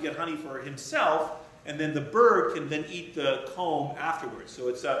beehive to get honey for himself, and then the bird can then eat the comb afterwards. So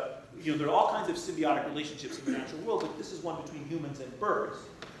it's there are all kinds of symbiotic relationships in the natural world, but this is one between humans and birds.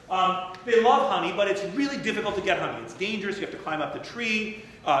 They love honey, but it's really difficult to get honey. It's dangerous. You have to climb up the tree.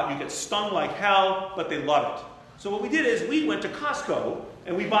 You get stung like hell, but they love it. So what we did is we went to Costco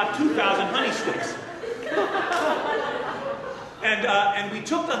and we bought 2,000 honey sticks. And we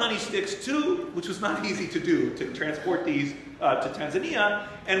took the honey sticks which was not easy to do, to transport these to Tanzania,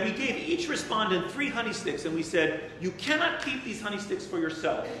 and we gave each respondent 3 honey sticks, and we said, you cannot keep these honey sticks for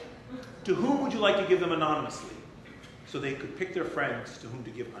yourself. To whom would you like to give them anonymously? So they could pick their friends to whom to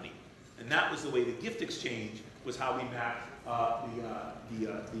give honey. And that was the way the gift exchange was how we mapped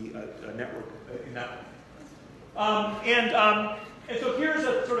the network in that way. And so here's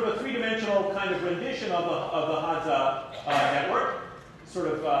a sort of a 3-dimensional kind of rendition of the Hadza network. Sort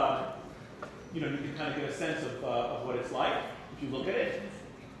of, you can kind of get a sense of what it's like if you look at it.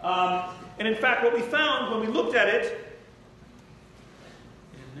 And in fact, what we found when we looked at it,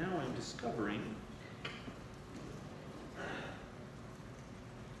 and now I'm discovering,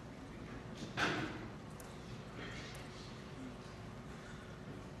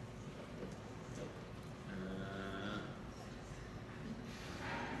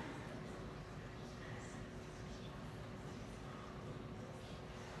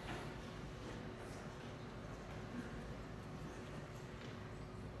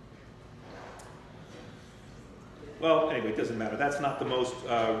 well, anyway, it doesn't matter. That's not the most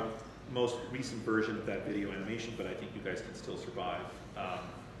recent version of that video animation, but I think you guys can still survive. Oh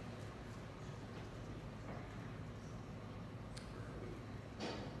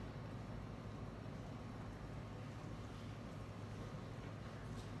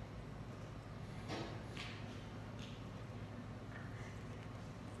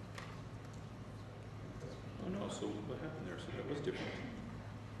no, so what happened there? So that was different.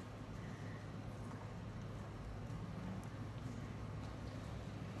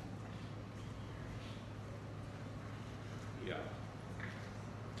 Yeah. I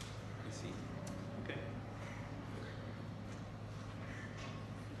see. Okay.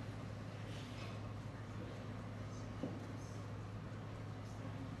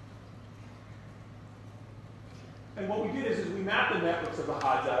 And what we did is we mapped the networks of the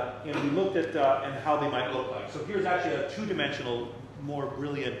Hadza, and we looked at and how they might look like. So here's actually a two-dimensional, more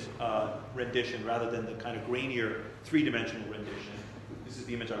brilliant rendition rather than the kind of grainier three-dimensional rendition. This is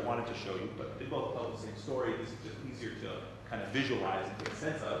the image I wanted to show you, but they both tell the same story. This is just easier to kind of visualize and get a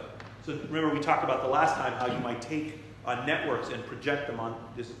sense of. So remember we talked about the last time how you might take networks and project them on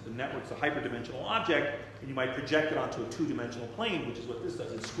the network's a hyperdimensional object, and you might project it onto a two-dimensional plane, which is what this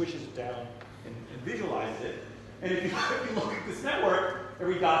does. It squishes it down and visualizes it. And if you look at this network,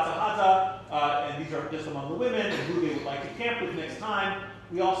 every dot's a Hadza, and these are just among the women and who they would like to camp with next time.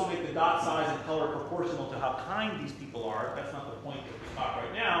 We also make the dot size and color proportional to how kind these people are. That's not the point of the talk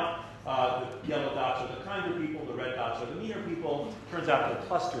right now. The yellow dots are the kinder people, the red dots are the meaner people. Turns out they're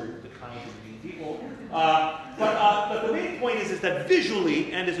clustered, the kind and mean people. But the main point is that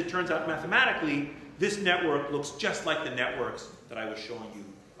visually, and as it turns out mathematically, this network looks just like the networks that I was showing you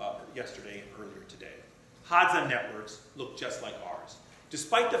yesterday and earlier today. Hadza networks look just like ours.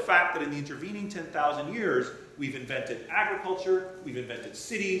 Despite the fact that in the intervening 10,000 years, we've invented agriculture, we've invented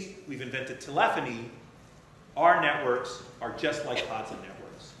cities, we've invented telephony, our networks are just like Hadza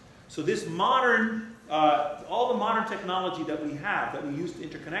networks. So this modern, all the modern technology that we have, that we use to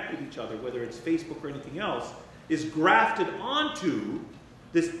interconnect with each other, whether it's Facebook or anything else, is grafted onto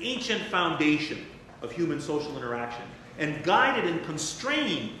this ancient foundation of human social interaction and guided and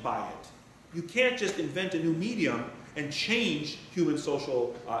constrained by it. You can't just invent a new medium and change human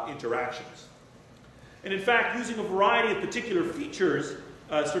social interactions. And in fact, using a variety of particular features,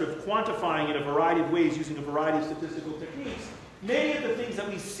 sort of quantifying in a variety of ways using a variety of statistical techniques, many of the things that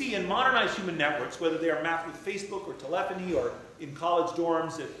we see in modernized human networks, whether they are mapped with Facebook or telephony or in college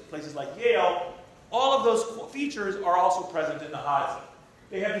dorms at places like Yale, all of those features are also present in the Hadza.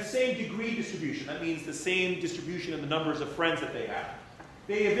 They have the same degree distribution. That means the same distribution in the numbers of friends that they have.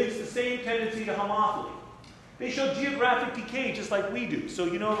 They evince the same tendency to homophily. They show geographic decay just like we do. So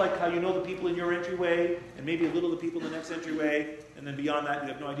you know like how you know the people in your entryway and maybe a little the people in the next entryway, and then beyond that you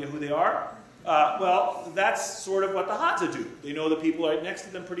have no idea who they are? Well, that's sort of what the Hadza do. They know the people right next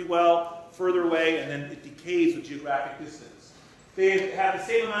to them pretty well, further away, and then it decays with geographic distance. They have the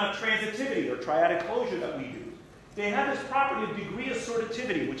same amount of transitivity or triadic closure that we do. They have this property of degree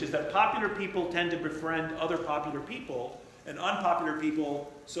assortativity, which is that popular people tend to befriend other popular people, and unpopular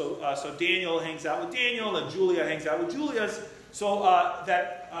people, so Daniel hangs out with Daniel, and Julia hangs out with Julia's, so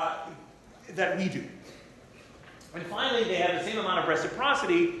that we do. And finally, they have the same amount of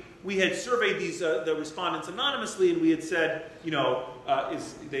reciprocity. We had surveyed these the respondents anonymously, and we had said, you know,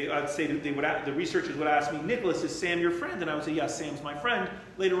 the researchers would ask me, Nicholas, is Sam your friend? And I would say, yes, Sam's my friend.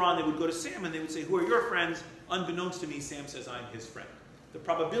 Later on, they would go to Sam, and they would say, who are your friends? Unbeknownst to me, Sam says I'm his friend. The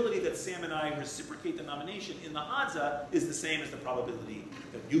probability that Sam and I reciprocate the nomination in the Hadza is the same as the probability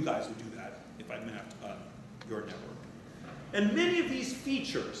that you guys would do that if I mapped your network. And many of these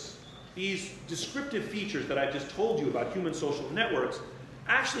features, these descriptive features that I just told you about human social networks,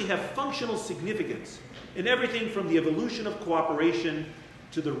 actually have functional significance in everything from the evolution of cooperation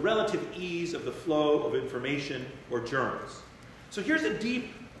to the relative ease of the flow of information or germs. So here's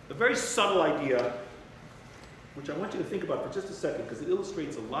a very subtle idea which I want you to think about for just a second because it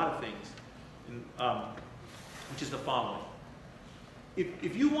illustrates a lot of things, which is the following.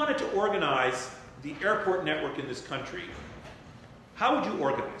 If you wanted to organize the airport network in this country, how would you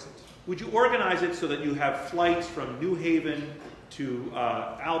organize it? Would you organize it so that you have flights from New Haven to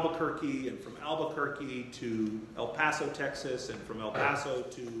Albuquerque, and from Albuquerque to El Paso, Texas, and from El Paso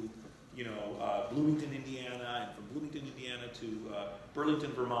to Bloomington, Indiana, and from Bloomington, Indiana to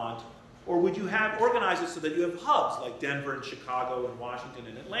Burlington, Vermont? Or would you organize it so that you have hubs like Denver and Chicago and Washington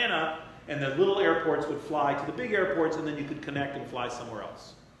and Atlanta, and the little airports would fly to the big airports, and then you could connect and fly somewhere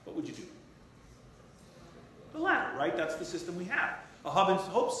else? What would you do? The latter, right? That's the system we have. A hub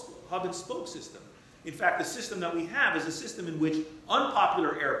and spoke system. In fact, the system that we have is a system in which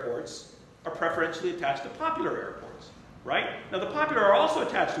unpopular airports are preferentially attached to popular airports, right? Now, the popular are also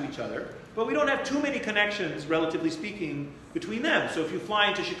attached to each other, but we don't have too many connections, relatively speaking, between them. So if you fly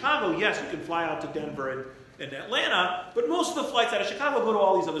into Chicago, yes, you can fly out to Denver and Atlanta, but most of the flights out of Chicago go to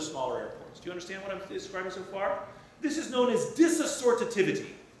all these other smaller airports. Do you understand what I'm describing so far? This is known as disassortativity,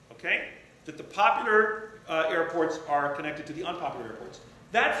 okay? That the popular airports are connected to the unpopular airports.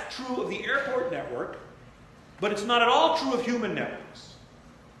 That's true of the airport network, but it's not at all true of human networks.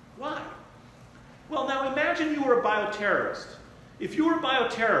 Why? Well, now imagine you were a bioterrorist. If you were a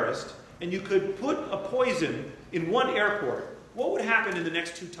bioterrorist and you could put a poison in one airport, what would happen in the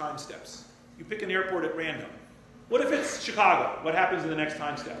next 2 time steps? You pick an airport at random. What if it's Chicago? What happens in the next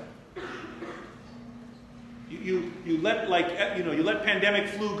time step? You let pandemic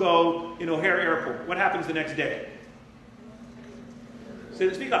flu go in O'Hare Airport. What happens the next day?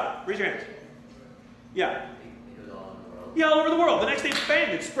 Speak up. Raise your hands. Yeah. It goes all over the world. Yeah, all over the world. The next day,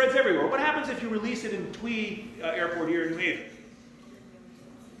 bang, it spreads everywhere. What happens if you release it in Tweed Airport here in New Haven?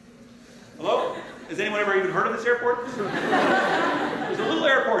 Hello? Has anyone ever even heard of this airport? There's a little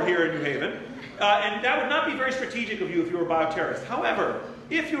airport here in New Haven, and that would not be very strategic of you if you were a bioterrorist. However,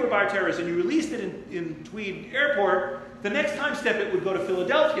 if you were a bioterrorist and you released it in Tweed Airport, the next time step it would go to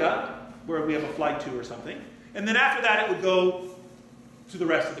Philadelphia, where we have a flight to or something, and then after that it would go to the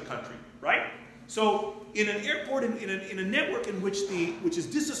rest of the country, right? So in an airport, in a network which is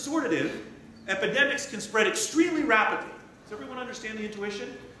disassortative, epidemics can spread extremely rapidly. Does everyone understand the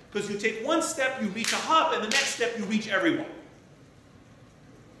intuition? Because you take one step, you reach a hub, and the next step, you reach everyone.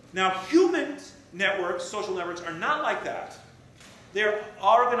 Now, human networks, social networks, are not like that. They're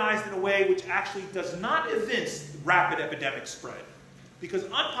organized in a way which actually does not evince rapid epidemic spread. Because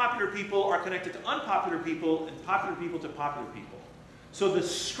unpopular people are connected to unpopular people, and popular people to popular people. So the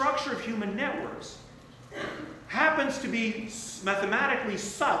structure of human networks happens to be mathematically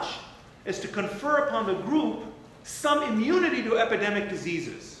such as to confer upon the group some immunity to epidemic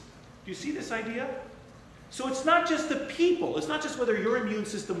diseases. Do you see this idea? So it's not just the people, it's not just whether your immune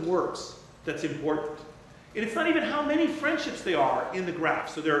system works that's important. And it's not even how many friendships there are in the graph.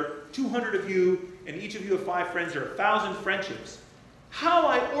 So there are 200 of you, and each of you have 5 friends. There are 1,000 friendships. How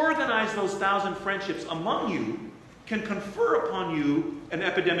I organize those 1,000 friendships among you can confer upon you an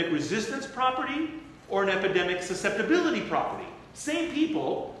epidemic resistance property or an epidemic susceptibility property. Same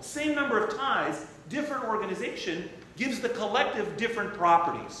people, same number of ties, different organization gives the collective different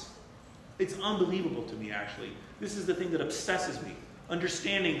properties. It's unbelievable to me, actually. This is the thing that obsesses me,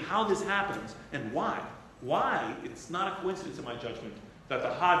 understanding how this happens and why. Why, it's not a coincidence in my judgment, that the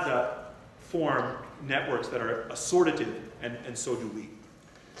Hadza form networks that are assortative, and so do we.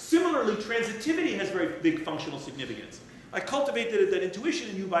 Similarly, transitivity has very big functional significance. I cultivated that intuition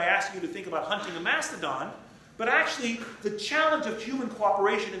in you by asking you to think about hunting a mastodon, but actually the challenge of human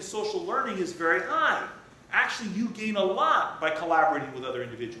cooperation and social learning is very high. Actually, you gain a lot by collaborating with other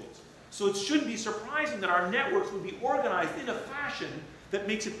individuals. So it shouldn't be surprising that our networks would be organized in a fashion that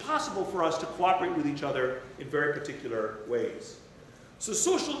makes it possible for us to cooperate with each other in very particular ways. So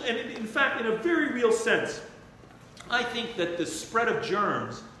social, and in fact, in a very real sense, I think that the spread of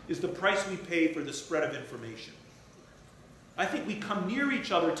germs is the price we pay for the spread of information. I think we come near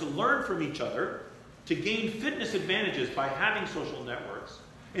each other to learn from each other, to gain fitness advantages by having social networks.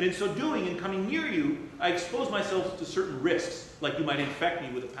 And in so doing, in coming near you, I expose myself to certain risks, like you might infect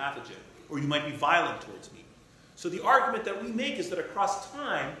me with a pathogen, or you might be violent towards me. So the argument that we make is that across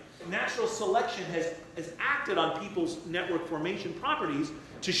time, natural selection has acted on people's network formation properties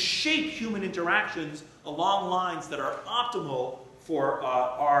to shape human interactions along lines that are optimal for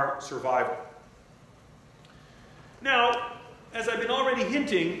our survival. Now, as I've been already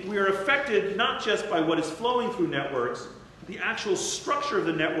hinting, we are affected not just by what is flowing through networks, the actual structure of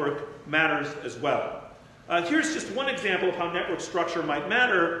the network matters as well. Here's just one example of how network structure might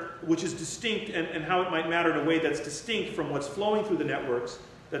matter, which is distinct, and how it might matter in a way that's distinct from what's flowing through the networks.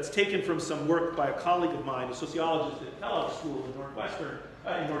 That's taken from some work by a colleague of mine, a sociologist at Kellogg School in Northwestern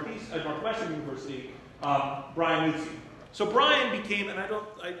University, Brian Nuzzi. So Brian became, and I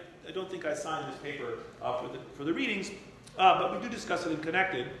don't think I signed this paper for the readings, but we do discuss it in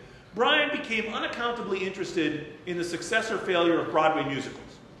Connected. Brian became unaccountably interested in the success or failure of Broadway musicals.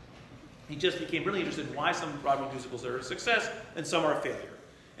 He just became really interested in why some Broadway musicals are a success and some are a failure.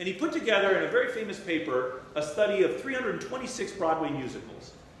 And he put together in a very famous paper a study of 326 Broadway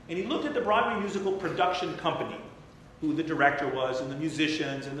musicals. And he looked at the Broadway musical production company, who the director was, and the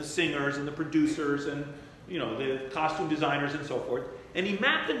musicians, and the singers, and the producers, and the costume designers, and so forth. And he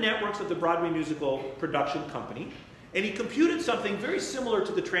mapped the networks of the Broadway musical production company. And he computed something very similar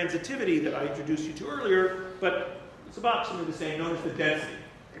to the transitivity that I introduced you to earlier, but it's about something the same, known as the density.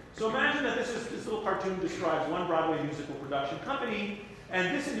 So imagine that this little cartoon describes one Broadway musical production company,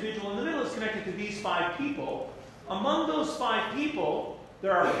 and this individual in the middle is connected to these 5 people. Among those 5 people,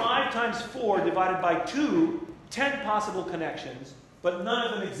 there are 5 times 4 divided by 2, 10 possible connections, but none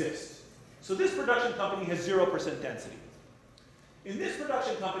of them exist. So this production company has 0% density. In this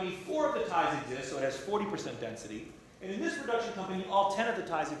production company, 4 of the ties exist, so it has 40% density. And in this production company, all 10 of the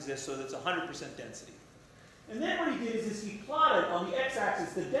ties exist, so that's 100% density. And then what he did is he plotted on the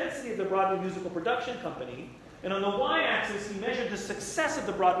x-axis the density of the Broadway musical production company, and on the y-axis he measured the success of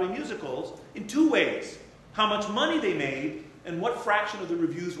the Broadway musicals in 2 ways: how much money they made and what fraction of the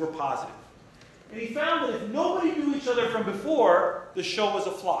reviews were positive. And he found that if nobody knew each other from before, the show was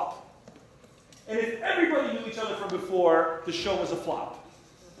a flop. And if everybody knew each other from before, the show was a flop.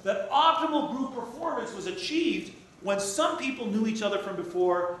 That optimal group performance was achieved when some people knew each other from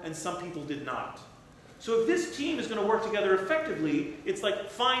before and some people did not. So if this team is going to work together effectively, it's like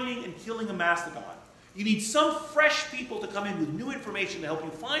finding and killing a mastodon. You need some fresh people to come in with new information to help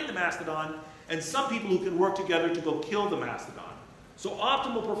you find the mastodon, and some people who can work together to go kill the mastodon. So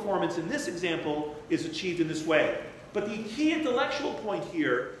optimal performance in this example is achieved in this way. But the key intellectual point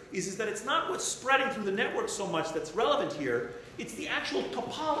here is that it's not what's spreading through the network so much that's relevant here. It's the actual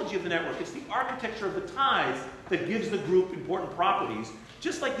topology of the network. It's the architecture of the ties that gives the group important properties,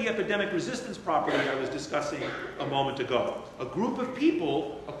 just like the epidemic resistance property I was discussing a moment ago. A group of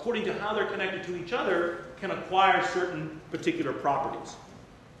people, according to how they're connected to each other, can acquire certain particular properties.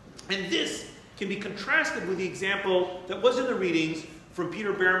 And this can be contrasted with the example that was in the readings from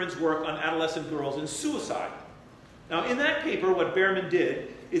Peter Behrman's work on adolescent girls and suicide. Now, in that paper, what Behrman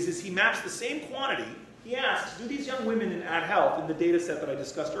did is he maps the same quantity. He asks, do these young women in Ad Health, in the data set that I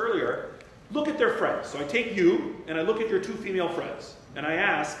discussed earlier, look at their friends? So I take you, and I look at your two female friends. And I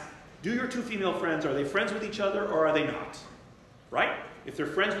ask, do your two female friends, are they friends with each other or are they not? Right? If they're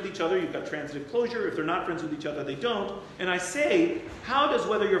friends with each other, you've got transitive closure. If they're not friends with each other, they don't. And I say, how does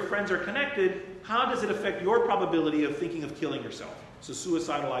whether your friends are connected, how does it affect your probability of thinking of killing yourself? So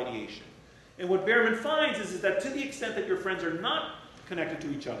suicidal ideation. And what Behrman finds is that to the extent that your friends are not connected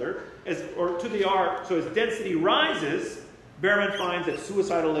to each other, so as density rises, Behrman finds that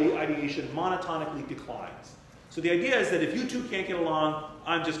suicidal ideation monotonically declines. So the idea is that if you two can't get along,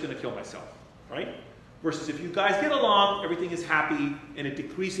 I'm just going to kill myself, right? Versus if you guys get along, everything is happy, and it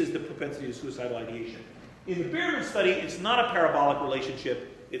decreases the propensity to suicidal ideation. In the Behrman study, it's not a parabolic relationship.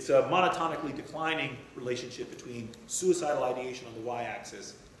 It's a monotonically declining relationship between suicidal ideation on the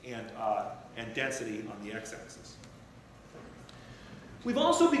y-axis and density on the x-axis. We've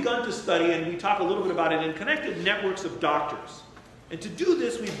also begun to study, and we talk a little bit about it, in connected networks of doctors. And to do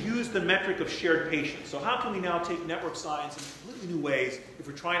this, we've used the metric of shared patients. So how can we now take network science in completely new ways if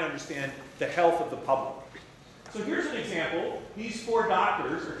we're trying to understand the health of the public? So here's an example. These 4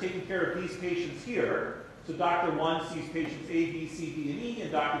 doctors are taking care of these patients here. So Dr. 1 sees patients A, B, C, D, and E,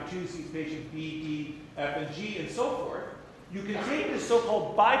 and Dr. 2 sees patients B, D, F, and G, and so forth. You can take this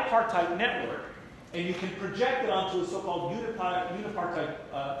so-called bipartite network, and you can project it onto a so-called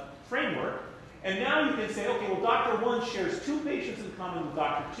unipartite framework. And now you can say, okay, well, Dr. 1 shares 2 patients in common with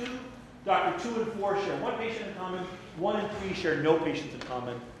Dr. 2. Dr. 2 and 4 share 1 patient in common. 1 and 3 share no patients in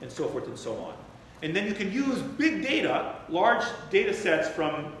common, and so forth and so on. And then you can use big data, large data sets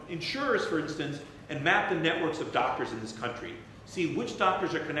from insurers, for instance, and map the networks of doctors in this country. See which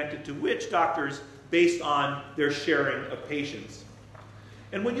doctors are connected to which doctors based on their sharing of patients.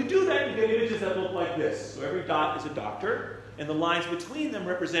 And when you do that, you get images that look like this. So every dot is a doctor, and the lines between them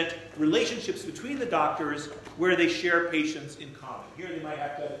represent relationships between the doctors where they share patients in common. Here they might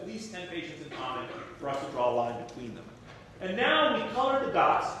have to have at least 10 patients in common for us to draw a line between them. And now we color the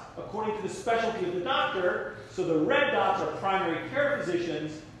dots according to the specialty of the doctor. So the red dots are primary care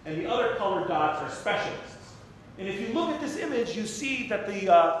physicians, and the other colored dots are specialists. And if you look at this image, you see that the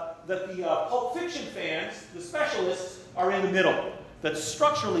Pulp Fiction fans, the specialists, are in the middle. That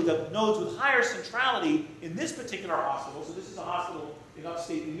structurally, the nodes with higher centrality in this particular hospital, so this is a hospital in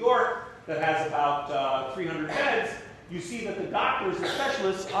upstate New York that has about 300 beds, you see that the doctors, the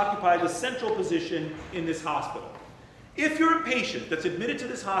specialists, occupy the central position in this hospital. If you're a patient that's admitted to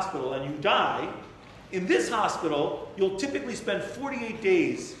this hospital and you die, in this hospital, you'll typically spend 48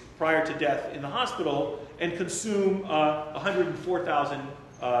 days prior to death in the hospital and consume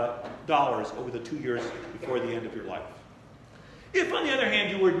 $104,000 over the 2 years before the end of your life. If, on the other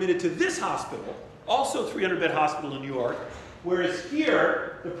hand, you were admitted to this hospital, also a 300-bed hospital in New York, whereas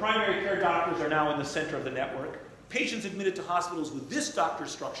here, the primary care doctors are now in the center of the network, patients admitted to hospitals with this doctor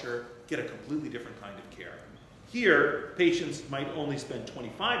structure get a completely different kind of care. Here, patients might only spend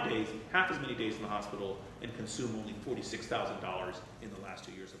 25 days, half as many days in the hospital, and consume only $46,000 in the last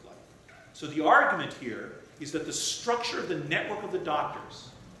 2 years of life. So the argument here is that the structure of the network of the doctors,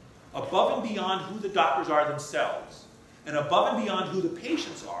 above and beyond who the doctors are themselves, and above and beyond who the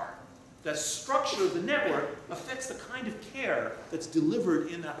patients are, that structure of the network affects the kind of care that's delivered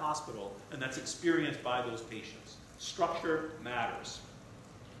in that hospital and that's experienced by those patients. Structure matters.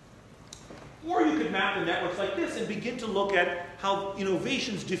 Or you could map the networks like this and begin to look at how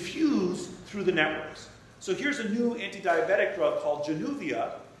innovations diffuse through the networks. So here's a new anti-diabetic drug called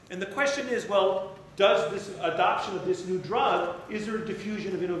Januvia, and the question is, well, does this adoption of this new drug, is there a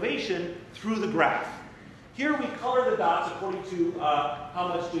diffusion of innovation through the graph? Here we color the dots according to how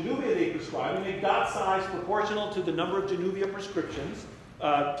much Januvia they prescribe. We make dot size proportional to the number of Januvia prescriptions,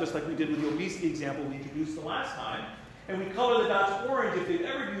 just like we did with the obesity example we introduced the last time. And we color the dots orange if they've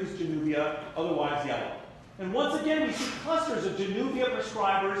ever used Januvia, otherwise yellow. And once again, we see clusters of Januvia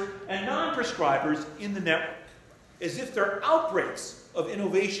prescribers and non-prescribers in the network, as if they're outbreaks of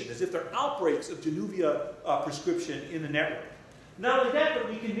innovation, as if they're outbreaks of Januvia prescription in the network. Not only that, but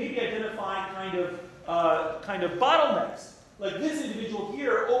we can maybe identify kind of bottlenecks. Like this individual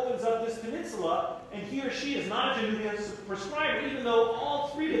here opens up this peninsula, and he or she is not a Januvia prescriber, even though all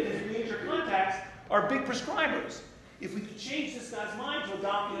three of his major contacts are big prescribers. If we could change this guy's mind to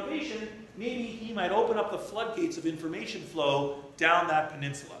adopt innovation, maybe he might open up the floodgates of information flow down that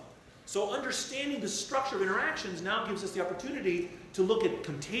peninsula. So understanding the structure of interactions now gives us the opportunity to look at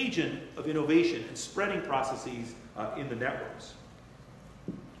contagion of innovation and spreading processes in the networks.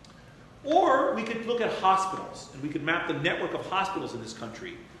 Or we could look at hospitals, and we could map the network of hospitals in this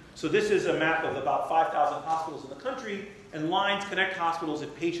country. So this is a map of about 5,000 hospitals in the country, and lines connect hospitals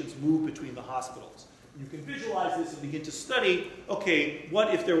and patients move between the hospitals. You can visualize this and begin to study, okay,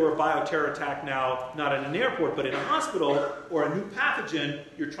 what if there were a bioterror attack now, not in an airport, but in a hospital, or a new pathogen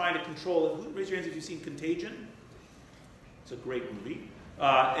you're trying to control. Raise your hands if you've seen Contagion. It's a great movie.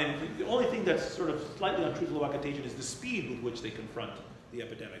 And the only thing that's sort of slightly untruthful about Contagion is the speed with which they confront the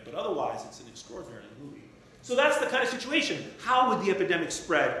epidemic. But otherwise, it's an extraordinary movie. So that's the kind of situation. How would the epidemic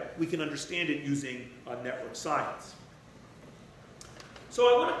spread? We can understand it using network science. So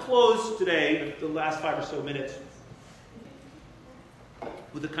I want to close today, the last 5 or so minutes,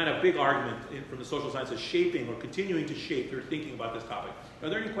 with a kind of big argument from the social sciences shaping or continuing to shape your thinking about this topic. Are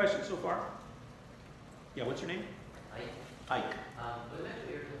there any questions so far? Yeah, what's your name? Ike. Going back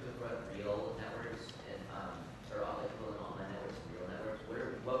to your terms of real networks and or online networks and real networks,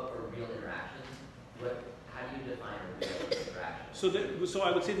 what are real interactions? How do you define a real interaction? So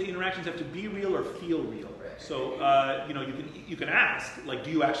I would say the interactions have to be real or feel real. Right. So you can ask, like, do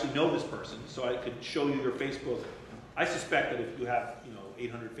you actually know this person? So I could show you your Facebook. I suspect that if you have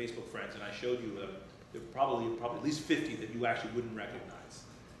 800 Facebook friends and I showed you them, there are probably at least 50 that you actually wouldn't recognize.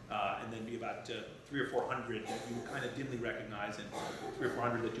 And then be about 300 or 400 that you kind of dimly recognize, and 300 or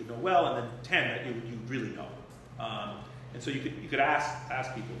 400 that you know well, and then 10 that you really know. And so you could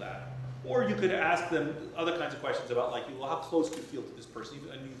ask people that, or you could ask them other kinds of questions about, like, well, how close do you feel to this person?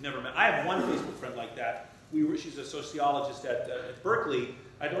 And you've never met. I have one Facebook friend like that. She's a sociologist at Berkeley.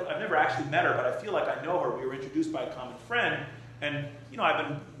 I've never actually met her, but I feel like I know her. We were introduced by a common friend, and I've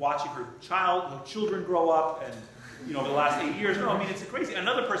been watching her children grow up, and over the last 8 years. No, I mean, it's crazy.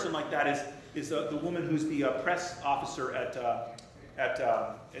 Another person like that is the woman who's the press officer at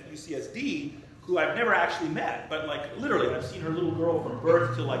UCSD, who I've never actually met, but like literally, I've seen her little girl from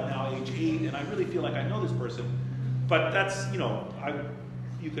birth to like now age 8, and I really feel like I know this person. But that's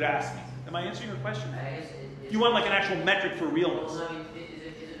you could ask me. Am I answering your question? I guess you want like an actual metric for realness? Well, I mean,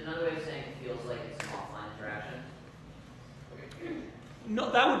 is it another way of saying it feels like it's an offline interaction? No,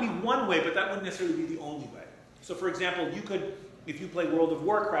 that would be one way, but that wouldn't necessarily be the only way. So for example, you could, if you play World of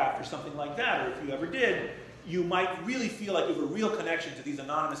Warcraft or something like that, or if you ever did, you might really feel like you have a real connection to these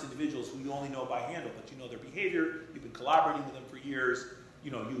anonymous individuals who you only know by handle, but you know their behavior, you've been collaborating with them for years,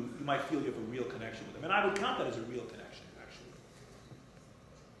 you might feel you have a real connection with them. And I would count that as a real connection, actually.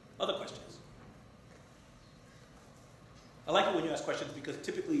 Other questions? I like it when you ask questions because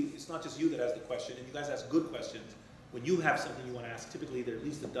typically it's not just you that asks the question, and you guys ask good questions. When you have something you want to ask, typically there are at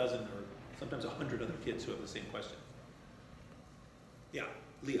least a dozen or sometimes 100 other kids who have the same question. Yeah,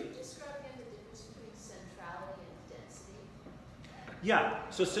 Leah. Can you describe again the difference between centrality and density? Yeah,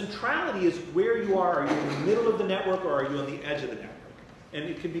 so centrality is where you are. Are you in the middle of the network or are you on the edge of the network? And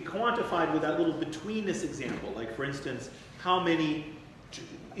it can be quantified with that little betweenness example. Like, for instance,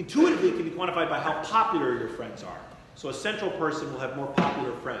 intuitively it can be quantified by how popular your friends are. So a central person will have more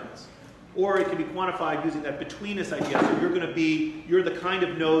popular friends. Or it can be quantified using that betweenness idea. So you're the kind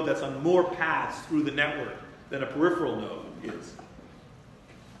of node that's on more paths through the network than a peripheral node is.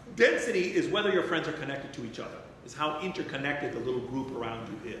 Density is whether your friends are connected to each other, is how interconnected the little group around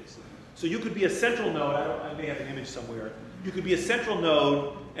you is. So you could be a central node, I may have an image somewhere, you could be a central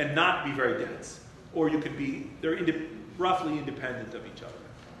node and not be very dense. Or you could be, they're roughly independent of each other.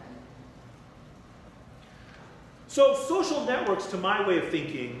 So social networks, to my way of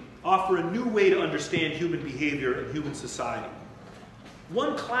thinking, offer a new way to understand human behavior and human society.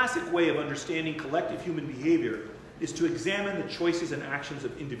 One classic way of understanding collective human behavior is to examine the choices and actions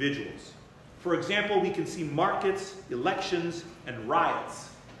of individuals. For example, we can see markets, elections, and riots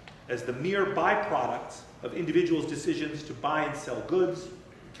as the mere byproducts of individuals' decisions to buy and sell goods,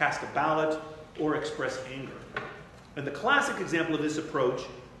 cast a ballot, or express anger. And the classic example of this approach,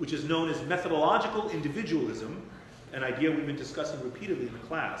 which is known as methodological individualism, an idea we've been discussing repeatedly in the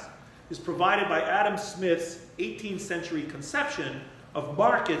class, is provided by Adam Smith's 18th century conception of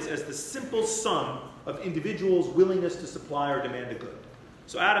markets as the simple sum of individuals' willingness to supply or demand a good.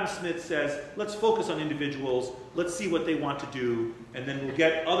 So Adam Smith says, let's focus on individuals, let's see what they want to do, and then we'll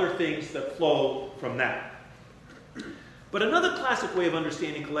get other things that flow from that. But another classic way of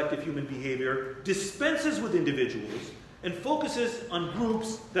understanding collective human behavior dispenses with individuals and focuses on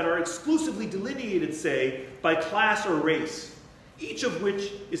groups that are exclusively delineated, say, by class or race, each of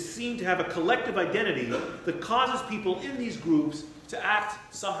which is seen to have a collective identity that causes people in these groups to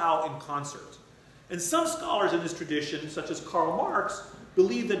act somehow in concert. And some scholars in this tradition, such as Karl Marx,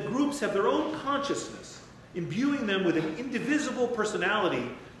 believe that groups have their own consciousness, imbuing them with an indivisible personality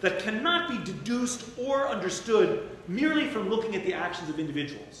that cannot be deduced or understood merely from looking at the actions of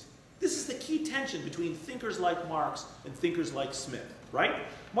individuals. This is the key tension between thinkers like Marx and thinkers like Smith, right?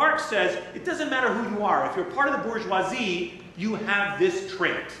 Marx says, it doesn't matter who you are. If you're part of the bourgeoisie, you have this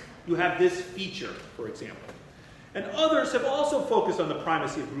trait. You have this feature, for example. And others have also focused on the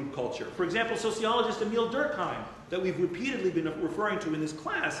primacy of group culture. For example, sociologist Emil Durkheim, that we've repeatedly been referring to in this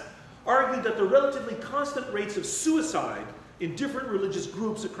class, argued that the relatively constant rates of suicide in different religious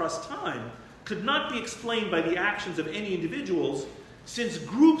groups across time could not be explained by the actions of any individuals, since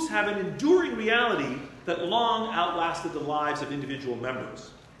groups have an enduring reality that long outlasted the lives of individual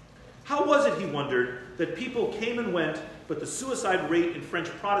members. How was it, he wondered, that people came and went, but the suicide rate in French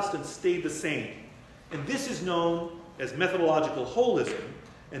Protestants stayed the same? And this is known as methodological holism,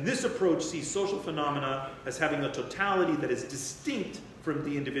 and this approach sees social phenomena as having a totality that is distinct from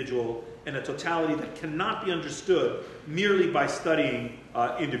the individual and a totality that cannot be understood merely by studying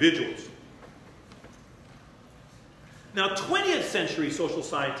individuals. Now, 20th century social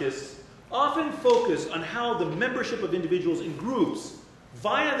scientists often focus on how the membership of individuals in groups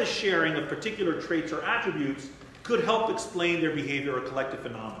via the sharing of particular traits or attributes could help explain their behavior or collective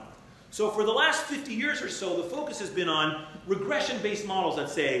phenomena. So for the last 50 years or so, the focus has been on regression-based models that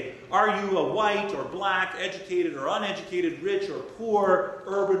say, are you a white or black, educated or uneducated, rich or poor,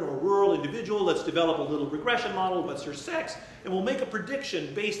 urban or rural individual? Let's develop a little regression model. What's your sex? And we'll make a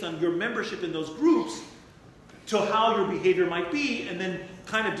prediction based on your membership in those groups to how your behavior might be, and then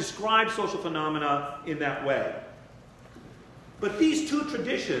kind of describe social phenomena in that way. But these two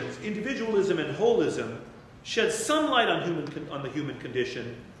traditions, individualism and holism, shed some light on the human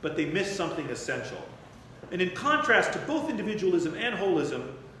condition, but they miss something essential. And in contrast to both individualism and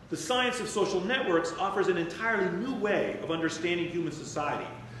holism, the science of social networks offers an entirely new way of understanding human society,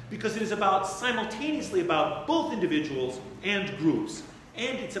 because it is simultaneously about both individuals and groups.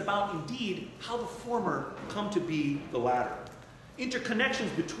 And it's about, indeed, how the former come to be the latter.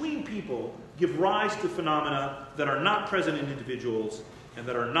 Interconnections between people give rise to phenomena that are not present in individuals and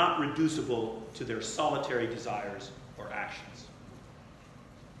that are not reducible to their solitary desires or actions.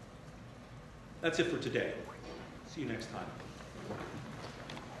 That's it for today. See you next time.